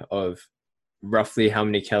aware of roughly how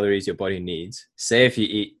many calories your body needs, say if you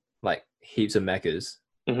eat like heaps of Maccas,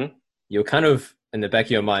 you're kind of in the back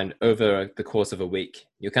of your mind over the course of a week,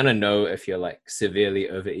 you kind of know if you're like severely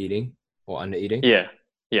overeating or undereating? Yeah.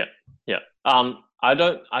 I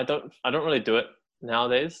don't really do it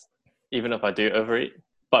nowadays, even if I do overeat.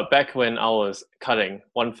 But back when I was cutting,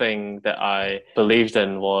 one thing that I believed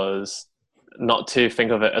in was not to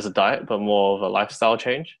think of it as a diet, but more of a lifestyle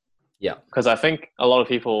change. Yeah. Because I think a lot of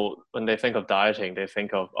people, when they think of dieting, they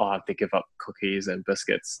think of, I have to give up cookies and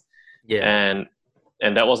biscuits. Yeah.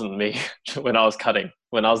 And that wasn't me when I was cutting.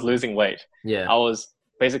 When I was losing weight, I was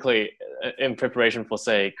basically in preparation for,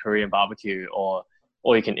 say, Korean barbecue or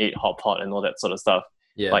you can eat hot pot and all that sort of stuff.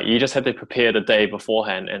 Yeah. Like you just had to prepare the day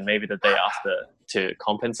beforehand and maybe the day after to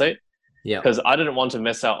compensate. Yeah. Because I didn't want to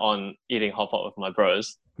miss out on eating hot pot with my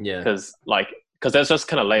bros. Yeah. Because that's just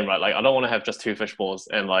kind of lame, right? Like I don't want to have just 2 fish balls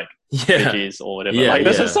and like veggies or whatever. Yeah, like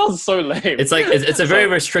this just sounds so lame. It's like it's a very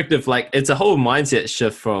restrictive. Like it's a whole mindset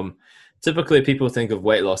shift from typically people think of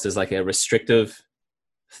weight loss as like a restrictive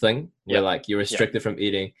thing where like you're restricted from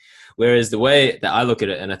eating, whereas the way that I look at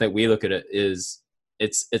it, and I think we look at it, is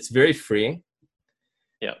it's very freeing.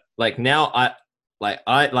 Yeah. Like now I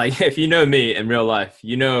if you know me in real life,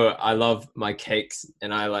 you know I love my cakes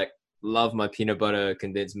and I like love my peanut butter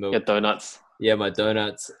condensed milk. Your donuts. Yeah, my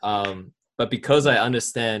donuts. But because I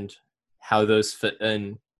understand how those fit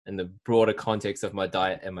in the broader context of my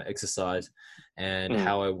diet and my exercise and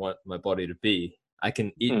how I want my body to be, I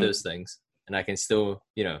can eat those things and I can still,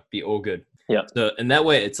 be all good. Yeah. So in that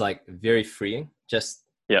way, it's like very freeing. Just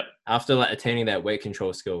after like attaining that weight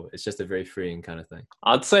control skill, it's just a very freeing kind of thing.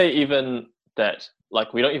 I'd say even that,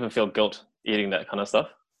 like, we don't even feel guilt eating that kind of stuff.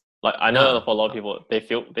 Like I know for a lot of people, they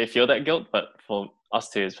feel that guilt, but for us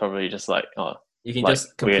two, it's probably just like, you can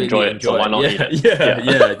just completely enjoy it, so why not eat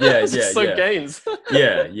it? Yeah. So gains.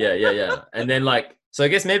 Yeah. And then so I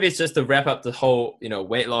guess maybe it's just to wrap up the whole,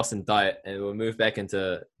 weight loss and diet, and we'll move back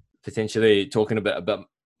into potentially talking a bit about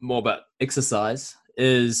more about exercise.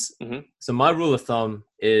 So my rule of thumb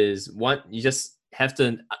is you just have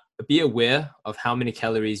to be aware of how many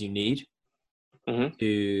calories you need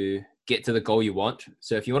to get to the goal you want.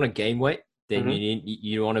 So if you want to gain weight, then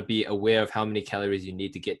you want to be aware of how many calories you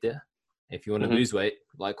need to get there. If you want to lose weight,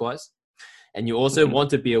 likewise. And you also want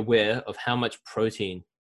to be aware of how much protein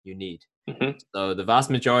you need. So the vast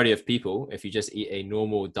majority of people, if you just eat a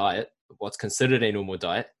normal diet, what's considered a normal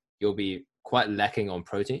diet, you'll be quite lacking on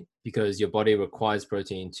protein because your body requires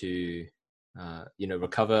protein to,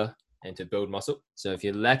 recover and to build muscle. So if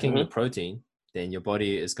you're lacking the protein, then your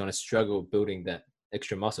body is going to struggle building that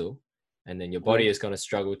extra muscle. And then your body is going to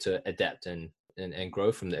struggle to adapt and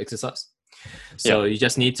grow from the exercise. So you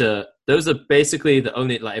just need to, those are basically the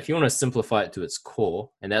only, like, if you want to simplify it to its core,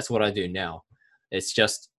 and that's what I do now, it's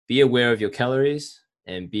just be aware of your calories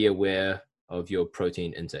and be aware of your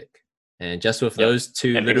protein intake. And just with those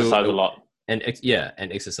two and little, exercise a lot. And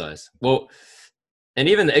exercise. Well, and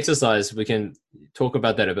even the exercise, we can talk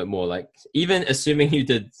about that a bit more. Like even assuming you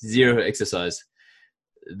did 0 exercise,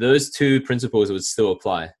 those 2 principles would still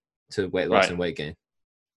apply to weight loss and weight gain.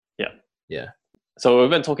 Yeah. So we've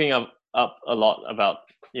been talking up a lot about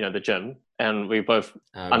the gym, and we both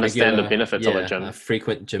understand the benefits of a gym.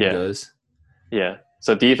 Frequent gym goes. Yeah.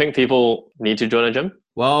 So do you think people need to join a gym?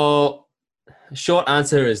 Well, short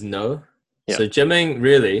answer is no. Yeah. So gymming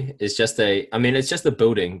really is just it's just a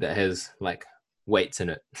building that has like weights in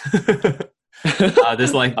it.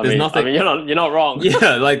 There's nothing. I mean, you're not wrong.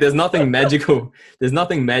 Yeah, like there's nothing magical. There's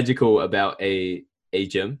nothing magical about a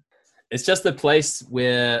gym. It's just a place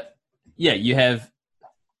where you have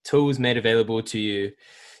tools made available to you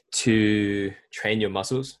to train your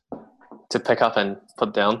muscles, to pick up and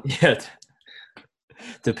put down. Yeah,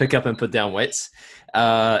 to pick up and put down weights.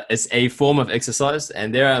 It's a form of exercise,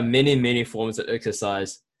 and there are many, many forms of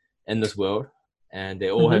exercise in this world. and they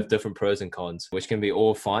all have different pros and cons, which can be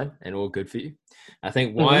all fine and all good for you. I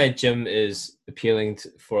think why a gym is appealing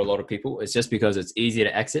for a lot of people is just because it's easy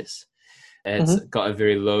to access. It's got a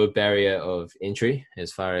very low barrier of entry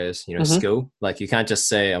as far as, skill. Like you can't just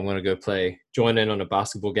say, I'm going to go join in on a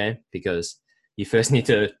basketball game, because you first need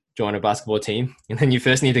to join a basketball team, and then you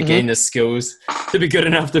first need to gain the skills to be good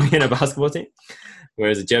enough to be in a basketball team.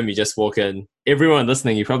 Whereas a gym, you just walk in. Everyone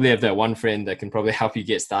listening, you probably have that one friend that can probably help you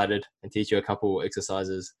get started and teach you a couple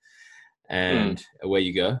exercises, and away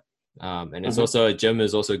you go. And it's also, a gym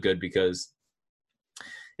is also good because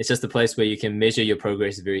it's just a place where you can measure your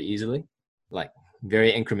progress very easily, like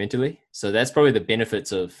very incrementally. So that's probably the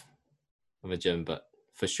benefits of a gym, but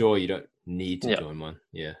for sure you don't need to join one.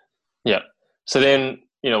 Yeah. So then,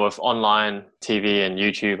 with online TV and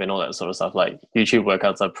YouTube and all that sort of stuff, like YouTube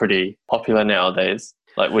workouts are pretty popular nowadays.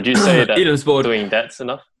 Like, would you say that doing that's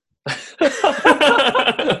enough?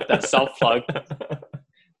 That self-plug.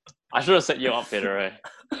 I should have set you up better, eh?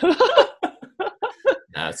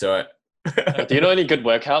 Nah, it's all right. Do you know any good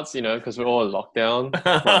workouts, because we're all in lockdown?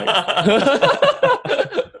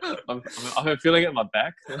 Like, I'm feeling it in my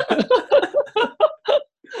back.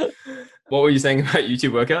 What were you saying about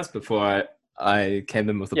YouTube workouts before I came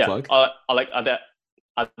in with the plug? Are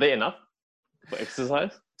they enough for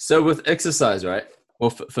exercise? So with exercise, right? Well,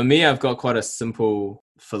 for me, I've got quite a simple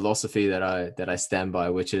philosophy that I stand by,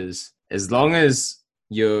 which is, as long as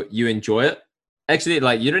you enjoy it. Actually,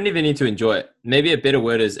 like, you don't even need to enjoy it. Maybe a better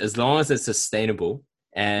word is, as long as it's sustainable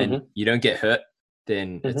and you don't get hurt,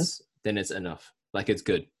 then it's enough. Like, it's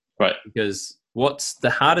good. Right. Because what's the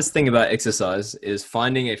hardest thing about exercise is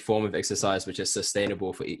finding a form of exercise which is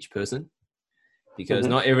sustainable for each person. Because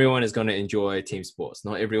not everyone is going to enjoy team sports.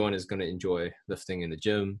 Not everyone is going to enjoy lifting in the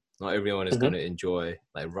gym. Not everyone is going to enjoy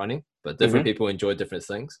like running, but different people enjoy different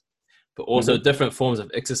things. But also different forms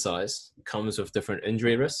of exercise comes with different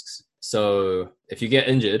injury risks. So if you get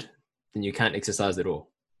injured, then you can't exercise at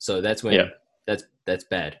all. So that's when that's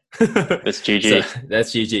bad. That's GG. So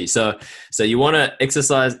that's GG. So you want to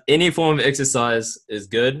exercise. Any form of exercise is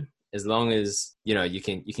good, as long as you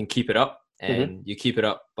can keep it up, and you keep it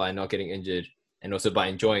up by not getting injured, and also by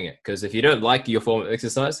enjoying it. Because if you don't like your form of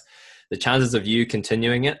exercise, the chances of you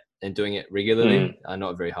continuing it and doing it regularly are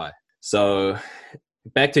not very high. So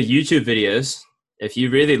back to YouTube videos. If you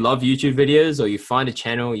really love YouTube videos, or you find a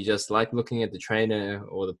channel, you just like looking at the trainer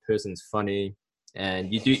or the person's funny,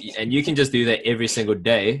 and you can just do that every single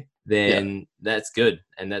day, then that's good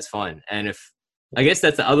and that's fine. And I guess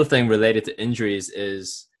that's the other thing related to injuries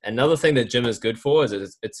is, another thing that gym is good for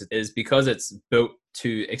is because it's built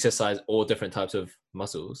to exercise all different types of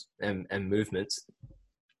muscles and movements.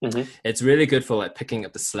 It's really good for like picking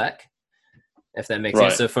up the slack, if that makes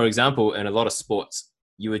sense. So for example, in a lot of sports,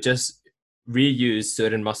 you would just reuse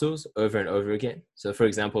certain muscles over and over again. So for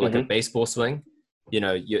example, like a baseball swing,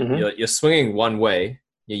 you're swinging one way,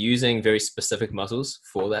 you're using very specific muscles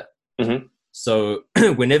for that. So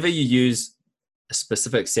whenever you use a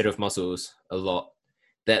specific set of muscles a lot,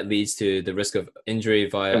 that leads to the risk of injury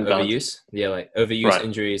via overuse. Yeah, like overuse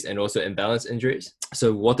injuries and also imbalance injuries.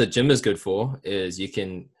 So what the gym is good for is you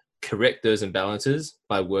can correct those imbalances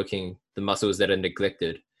by working the muscles that are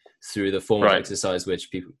neglected through the form of exercise which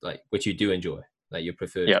you do enjoy, like your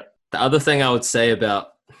preferred. The other thing I would say about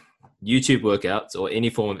YouTube workouts or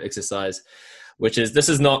any form of exercise, which is, this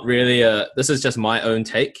is just my own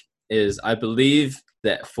take, is I believe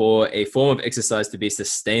that for a form of exercise to be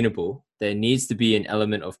sustainable, there needs to be an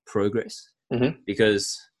element of progress.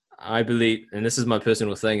 Because I believe, and this is my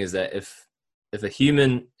personal thing, is that if a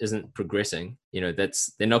human isn't progressing,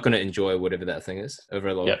 they're not going to enjoy whatever that thing is over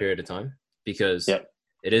a long period of time, because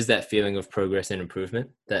it is that feeling of progress and improvement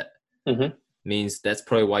that means that's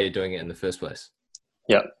probably why you're doing it in the first place.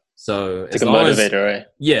 So it's like a motivator, right?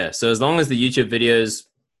 Yeah. So as long as the YouTube videos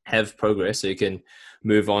have progress, so you can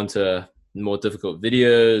move on to more difficult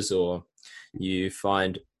videos, or you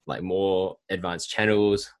find like more advanced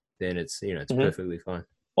channels, then it's perfectly fine.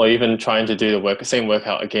 Or even trying to do the same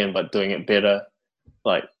workout again, but doing it better,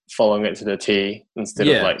 like following it to the T instead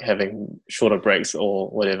of like having shorter breaks or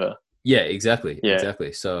whatever. Yeah, exactly.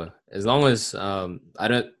 Exactly. So as long as I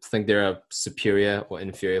don't think there are superior or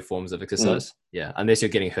inferior forms of exercise. Unless you're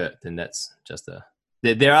getting hurt, then that's just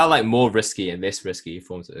there are like more risky and less risky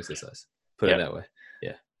forms of exercise. Put it that way.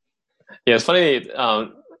 Yeah, it's funny.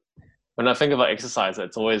 When I think about exercise, I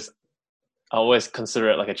always consider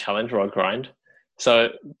it like a challenge or a grind. So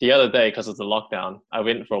the other day, because of the lockdown, I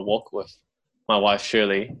went for a walk with my wife,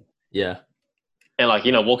 Shirley. Yeah. And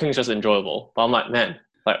walking is just enjoyable. But I'm like, man,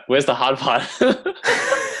 like, where's the hard part?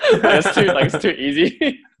 It's too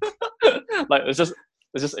easy. Like, it's just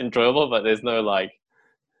it's just enjoyable, but there's no like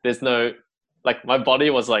my body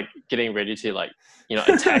was like getting ready to like,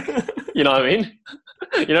 attack. You know what I mean?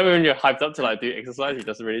 When you're hyped up to like do exercise, you're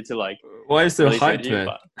just ready to like. Why is so release hyped, energy, man?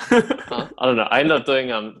 but, I don't know. I ended up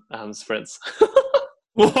doing sprints.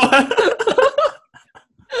 What?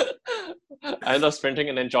 I ended up sprinting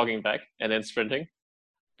and then jogging back and then sprinting.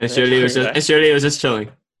 And surely it was just chilling.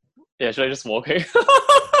 Yeah, should I just walking?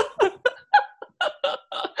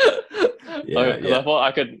 Yeah. I thought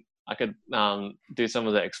I could do some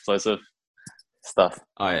of the explosive stuff.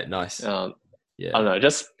 All right, nice. I don't know.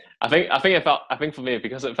 I think for me,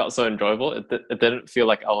 because it felt so enjoyable, it didn't feel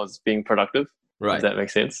like I was being productive. Right. If that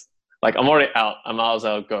makes sense. Like I'm already out. I might as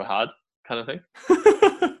well go hard, kind of thing.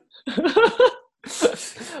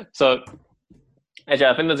 So, actually,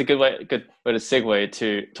 I think that's a good way to segue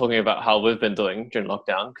to talking about how we've been doing during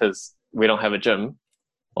lockdown, because we don't have a gym,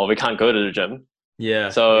 or we can't go to the gym. Yeah.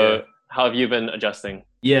 So, how have you been adjusting?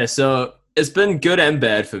 Yeah, so it's been good and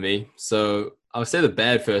bad for me. So I'll say the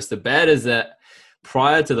bad first. The bad is that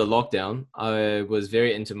prior to the lockdown, I was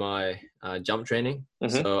very into my jump training.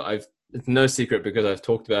 Mm-hmm. So it's no secret because I've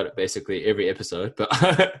talked about it basically every episode. But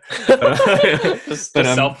just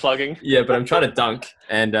self-plugging. Yeah, but I'm trying to dunk,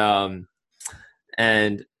 and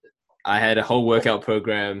I had a whole workout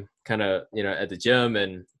program, kind of at the gym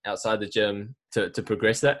and outside the gym to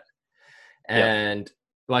progress that. And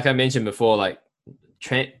like I mentioned before, like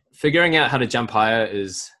figuring out how to jump higher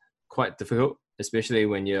is quite difficult, especially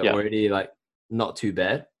when you're already like not too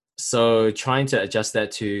bad. So trying to adjust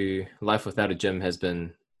that to life without a gym has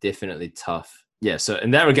been definitely tough. Yeah, so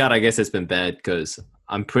in that regard, I guess it's been bad because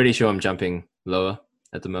I'm pretty sure I'm jumping lower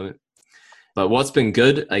at the moment. But what's been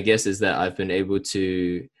good, I guess, is that I've been able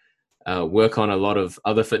to work on a lot of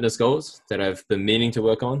other fitness goals that I've been meaning to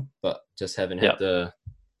work on, but just haven't had the,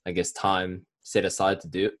 I guess, time set aside to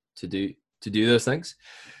do those things.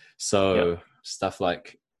 So stuff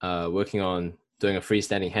like working on doing a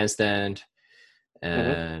freestanding handstand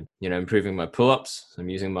and improving my pull-ups. I'm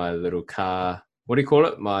using my little car, what do you call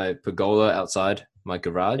it, my pergola outside my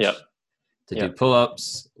garage to do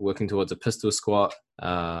pull-ups, working towards a pistol squat,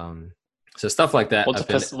 so stuff like that. What's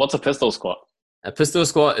a pistol squat? A pistol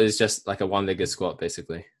squat is just like a one-legged squat,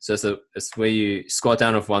 basically. So it's where you squat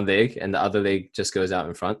down with one leg and the other leg just goes out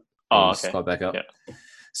in front. Squat back up. Yeah.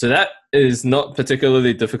 So that is not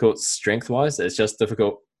particularly difficult strength-wise. It's just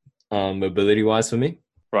difficult mobility-wise for me.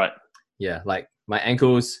 Right. Yeah, like my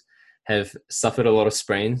ankles have suffered a lot of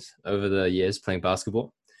sprains over the years playing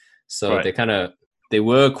basketball. So they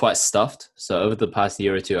were quite stuffed. So over the past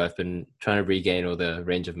year or two, I've been trying to regain all the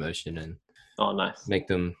range of motion and make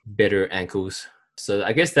them better ankles. So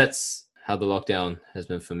I guess that's how the lockdown has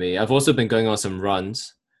been for me. I've also been going on some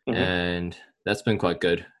runs and that's been quite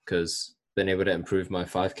good because I've been able to improve my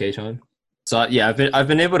 5K time. So yeah, I've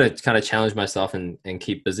been able to kind of challenge myself and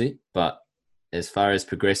keep busy. But as far as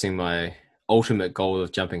progressing my ultimate goal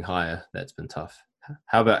of jumping higher, that's been tough.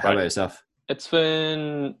 How about yourself? It's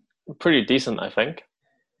been pretty decent, I think.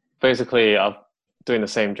 Basically, I'm doing the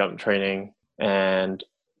same jump training, and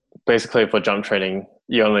basically for jump training,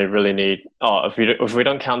 you only really need if we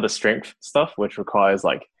don't count the strength stuff, which requires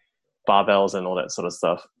like barbells and all that sort of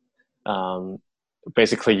stuff.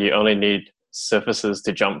 Basically, you only need surfaces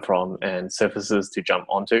to jump from and surfaces to jump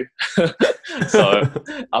onto. So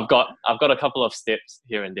I've got a couple of steps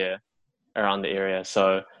here and there around the area.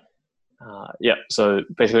 So so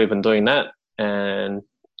basically I've been doing that and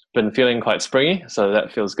been feeling quite springy, so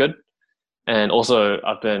that feels good. And also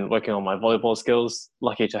I've been working on my volleyball skills.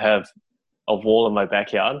 Lucky to have a wall in my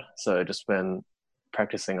backyard, so just been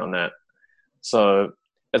practicing on that. So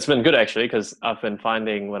it's been good actually, because I've been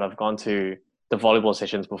finding when I've gone to the volleyball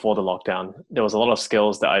sessions before the lockdown, there was a lot of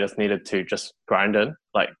skills that I just needed to just grind in,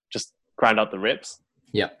 like just grind out the reps.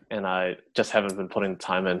 Yeah. And I just haven't been putting the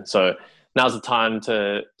time in. So now's the time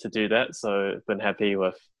to do that. So I've been happy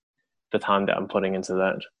with the time that I'm putting into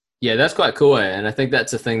that. Yeah, that's quite cool. And I think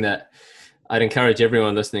that's a thing that I'd encourage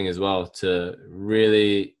everyone listening as well to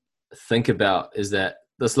really think about, is that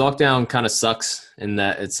this lockdown kind of sucks in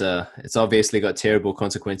that it's obviously got terrible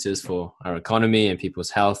consequences for our economy and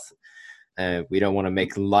people's health. We don't want to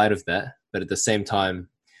make light of that. But at the same time,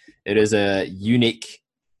 it is a unique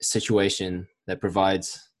situation that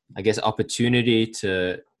provides, I guess, opportunity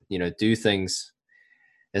to, do things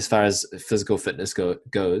as far as physical fitness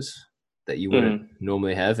goes that you wouldn't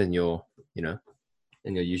normally have in your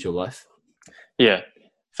usual life. Yeah,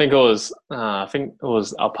 I think it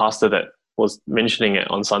was our pastor that was mentioning it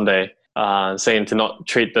on Sunday, saying to not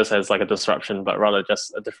treat this as like a disruption, but rather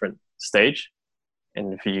just a different stage.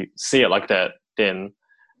 And if you see it like that, then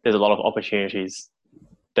there's a lot of opportunities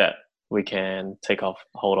that we can take off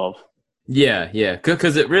hold of. Yeah,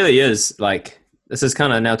 because it really is like, this is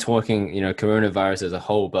kind of now talking, coronavirus as a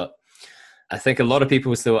whole, but I think a lot of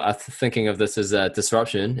people still are thinking of this as a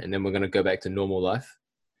disruption, and then we're going to go back to normal life.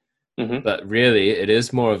 Mm-hmm. But really, it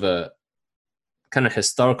is more of a kind of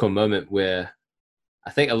historical moment where I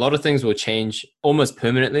think a lot of things will change almost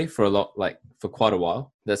permanently for quite a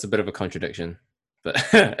while. That's a bit of a contradiction, but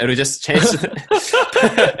it'll just change.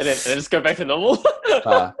 and then just go back to normal.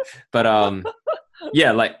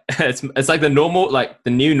 Yeah, like it's like the normal, like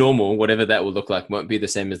the new normal, whatever that will look like, won't be the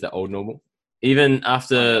same as the old normal. Even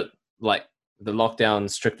after like the lockdown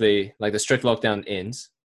the strict lockdown ends,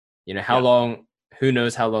 how long? Who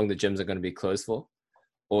knows how long the gyms are going to be closed for,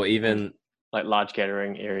 or even like large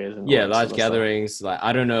gathering areas. And large gatherings. Stuff. Like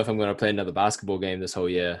I don't know if I'm going to play another basketball game this whole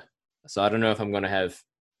year, so I don't know if I'm going to have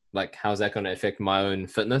like how's that going to affect my own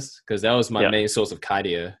fitness, because that was my main source of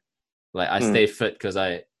cardio. Like I stay fit because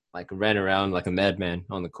I like ran around like a madman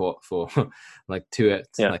on the court for like a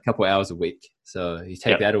couple hours a week. So you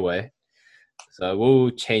take that away. So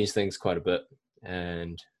we'll change things quite a bit.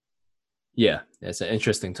 And it's an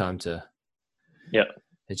interesting time to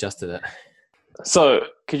adjust to that. So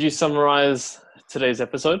could you summarize today's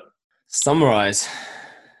episode? Summarize.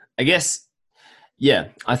 I guess,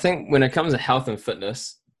 I think when it comes to health and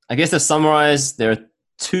fitness, I guess to summarize, there are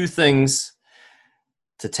two things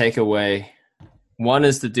to take away. One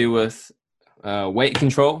is to do with weight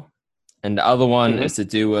control, and the other one is to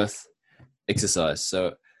do with exercise.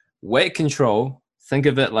 So weight control, think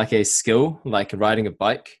of it like a skill, like riding a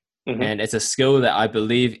bike. And it's a skill that I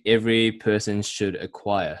believe every person should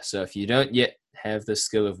acquire. So if you don't yet have the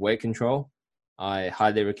skill of weight control, I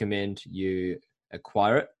highly recommend you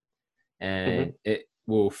acquire it. And it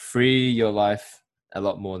will free your life a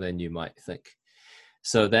lot more than you might think.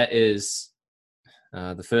 So that is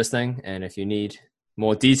the first thing. And if you need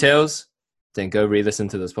more details, then go re-listen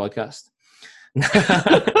to this podcast.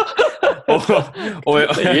 or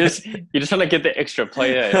you're just trying to get the extra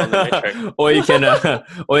player on the metric. or you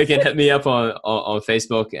can hit me up on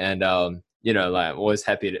Facebook, and like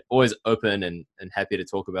always open and happy to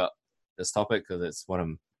talk about this topic, because it's what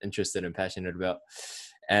I'm interested and passionate about.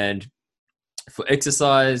 And for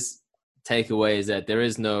exercise, takeaway is that there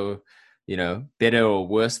is no better or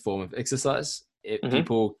worse form of exercise.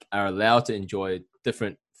 People are allowed to enjoy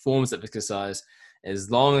different forms of exercise as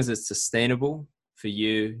long as it's sustainable for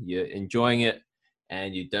you, you're enjoying it,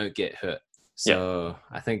 and you don't get hurt. So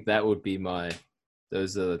I think that would be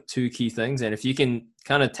those are the two key things. And if you can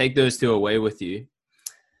kind of take those two away with you,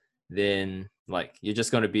 then like you're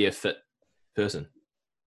just going to be a fit person.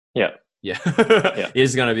 You're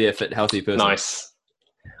just going to be a fit, healthy person. Nice.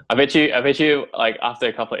 I bet you like after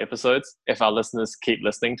a couple of episodes, if our listeners keep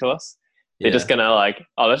listening to us, they're just gonna like,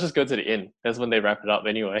 oh, let's just go to the end. That's when they wrap it up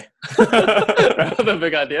anyway. The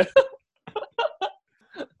big idea.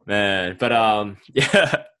 Man, but I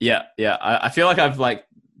feel like I've like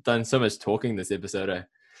done so much talking this episode.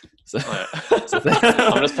 So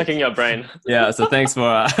I'm just picking your brain. So thanks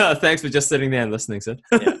for just sitting there and listening, Sid.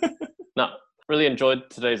 No, really enjoyed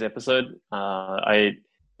today's episode. It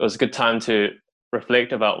was a good time to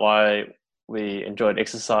reflect about why we enjoyed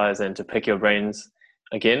exercise and to pick your brains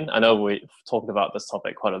again. I know we've talked about this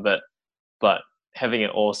topic quite a bit, but having it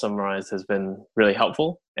all summarized has been really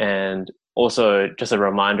helpful. And also just a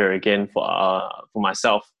reminder again for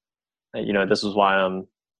myself, this is why I'm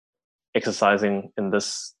exercising in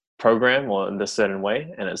this program or in this certain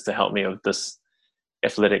way, and it's to help me with this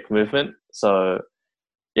athletic movement. So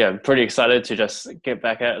I'm pretty excited to just get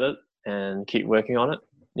back at it and keep working on it.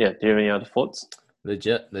 Do you have any other thoughts?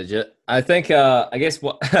 Legit. I think, I guess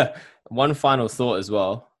one final thought as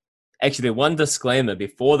well. Actually, one disclaimer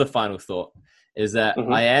before the final thought is that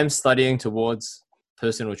I am studying towards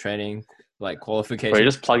personal training, like qualification. You're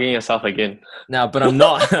just plugging yourself again. No, but I'm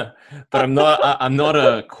not. I'm not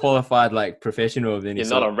a qualified like professional of any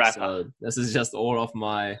sort. You're not a rapper. So this is just all off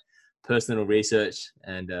my personal research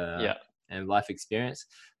and life experience.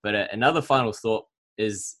 But another final thought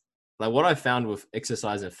is like what I found with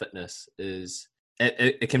exercise and fitness is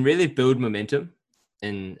it can really build momentum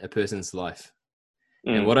in a person's life.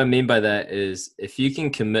 And what I mean by that is if you can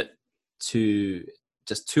commit to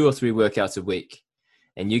just 2 or 3 workouts a week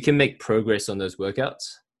and you can make progress on those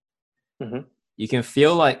workouts, you can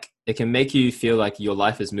feel like it can make you feel like your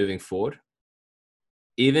life is moving forward.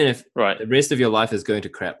 Even if the rest of your life is going to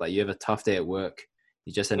crap, like you have a tough day at work,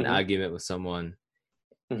 you just had an argument with someone,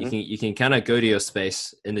 you can kind of go to your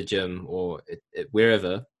space in the gym or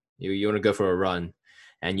wherever you want to go for a run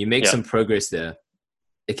and you make some progress there.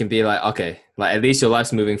 It can be like, okay, like at least your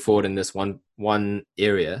life's moving forward in this one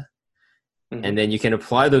area. and then you can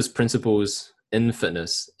apply those principles in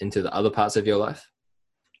fitness into the other parts of your life.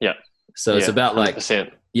 Yeah. So it's about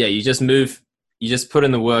 100%. you just put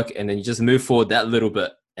in the work, and then you just move forward that little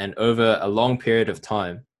bit, and over a long period of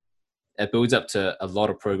time, it builds up to a lot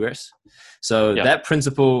of progress. So that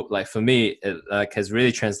principle, like for me, it like has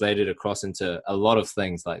really translated across into a lot of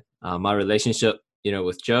things, like my relationship,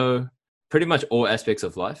 with Joe, pretty much all aspects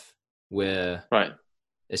of life, where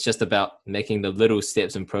it's just about making the little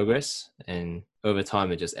steps in progress, and over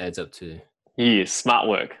time it just adds up to. Yeah, smart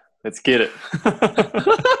work. Let's get it.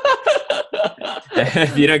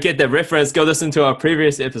 If you don't get that reference, go listen to our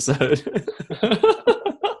previous episode.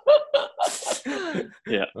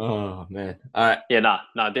 Yeah. Oh man. All right. Yeah,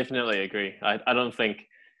 no, definitely agree. I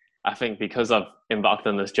think because I've embarked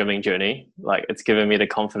on this gymming journey, like it's given me the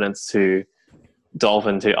confidence to delve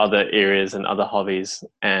into other areas and other hobbies,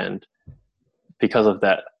 and because of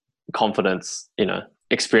that confidence,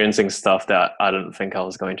 experiencing stuff that I didn't think I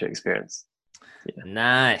was going to experience. Yeah.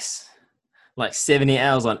 Nice. Like 70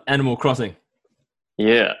 hours on Animal Crossing.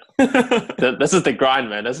 Yeah. This is the grind,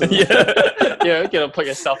 man. This is you're gonna put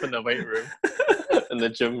yourself in the weight room, in the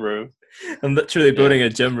gym room. I'm literally building a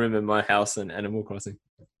gym room in my house in Animal Crossing.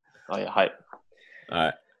 Oh yeah, hype. All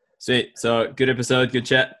right. Sweet. So good episode, good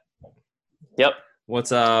chat. Yep.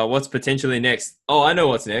 What's potentially next? Oh, I know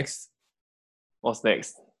what's next. What's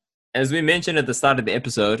next? As we mentioned at the start of the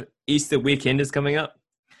episode, Easter weekend is coming up.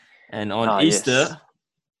 And on Easter,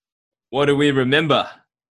 what do we remember?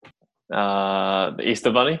 The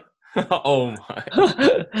Easter Bunny. Oh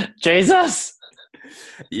my. Jesus.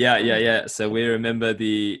 Yeah. So we remember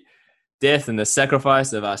the death and the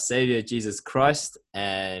sacrifice of our Savior, Jesus Christ.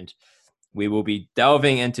 And we will be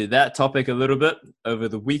delving into that topic a little bit over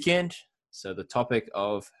the weekend. So the topic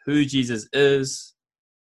of who Jesus is,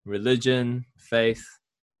 religion, faith,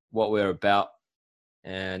 what we're about.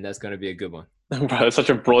 And that's going to be a good one. Bro, it's such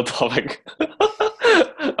a broad topic.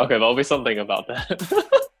 Okay, there'll be something about that.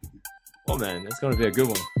 Oh man, that's going to be a good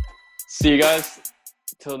one. See you guys.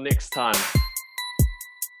 Till next time.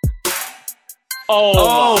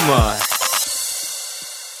 Oh my.